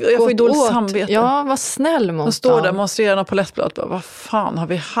har jag får ju dåligt samvete. Ja, vad snäll mot de står där, monstrerarna på lättblad. Vad fan har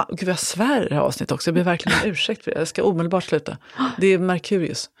vi... Gud, jag svär i det här avsnitt också. Jag ber verkligen en ursäkt för det. Jag ska omedelbart sluta. Det är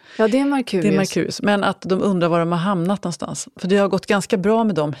Merkurius. Ja, det är Merkurius. Men att de undrar var de har hamnat någonstans. För det har gått ganska bra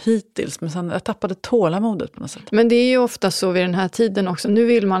med dem hittills. Men sen jag tappade tålamodet på något sätt. Men det är ju ofta så vid den här tiden också. Nu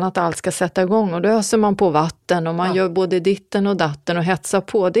vill man att allt ska sätta igång. Och då öser man på vatten. Och man gör både ditten och datten och hetsar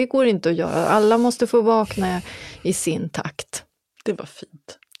på. Det går inte att göra. Alla måste få vakna i sin takt. Det var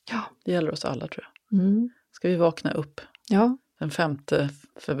fint. Ja. Det gäller oss alla, tror jag. Ska vi vakna upp? Ja. Den 5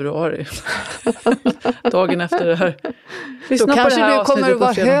 februari. Dagen efter det här. Då kanske du kommer att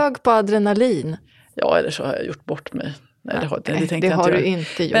vara hög på adrenalin. Ja, eller så har jag gjort bort mig. Nej, det har du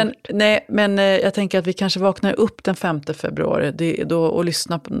inte gjort. Men jag tänker att vi kanske vaknar upp den 5 februari. Det är då, och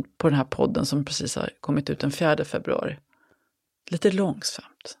lyssna på den här podden som precis har kommit ut den 4 februari. Lite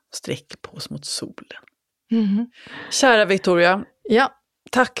långsamt. Sträck på oss mot solen. Kära Victoria. Ja.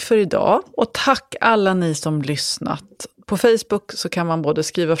 Tack för idag, och tack alla ni som lyssnat. På Facebook så kan man både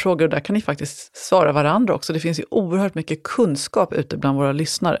skriva frågor, och där kan ni faktiskt svara varandra också. Det finns ju oerhört mycket kunskap ute bland våra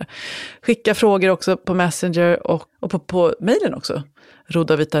lyssnare. Skicka frågor också på Messenger och på mejlen också.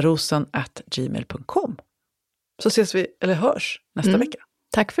 rodavitarosen@gmail.com. Så ses vi, eller hörs, nästa vecka.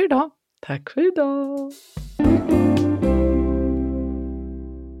 Tack för idag. Tack för idag.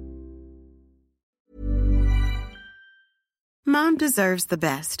 Mom deserves the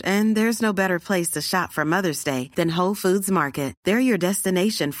best, and there's no better place to shop for Mother's Day than Whole Foods Market. They're your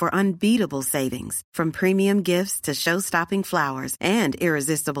destination for unbeatable savings, from premium gifts to show-stopping flowers and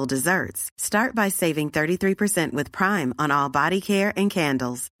irresistible desserts. Start by saving 33% with Prime on all body care and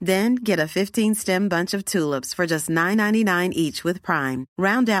candles. Then get a 15-stem bunch of tulips for just $9.99 each with Prime.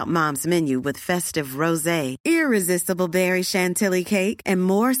 Round out Mom's menu with festive rosé, irresistible berry chantilly cake, and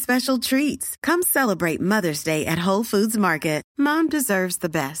more special treats. Come celebrate Mother's Day at Whole Foods Market. Mom deserves the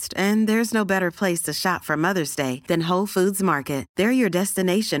best, and there's no better place to shop for Mother's Day than Whole Foods Market. They're your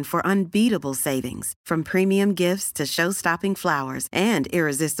destination for unbeatable savings, from premium gifts to show-stopping flowers and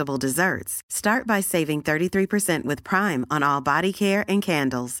irresistible desserts. Start by saving 33% with Prime on all body care and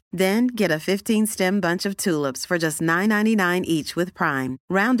candles. Then get a 15-stem bunch of tulips for just $9.99 each with Prime.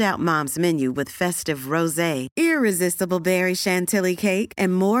 Round out Mom's menu with festive rosé, irresistible berry chantilly cake,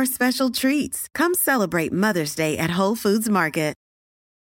 and more special treats. Come celebrate Mother's Day at Whole Foods Market.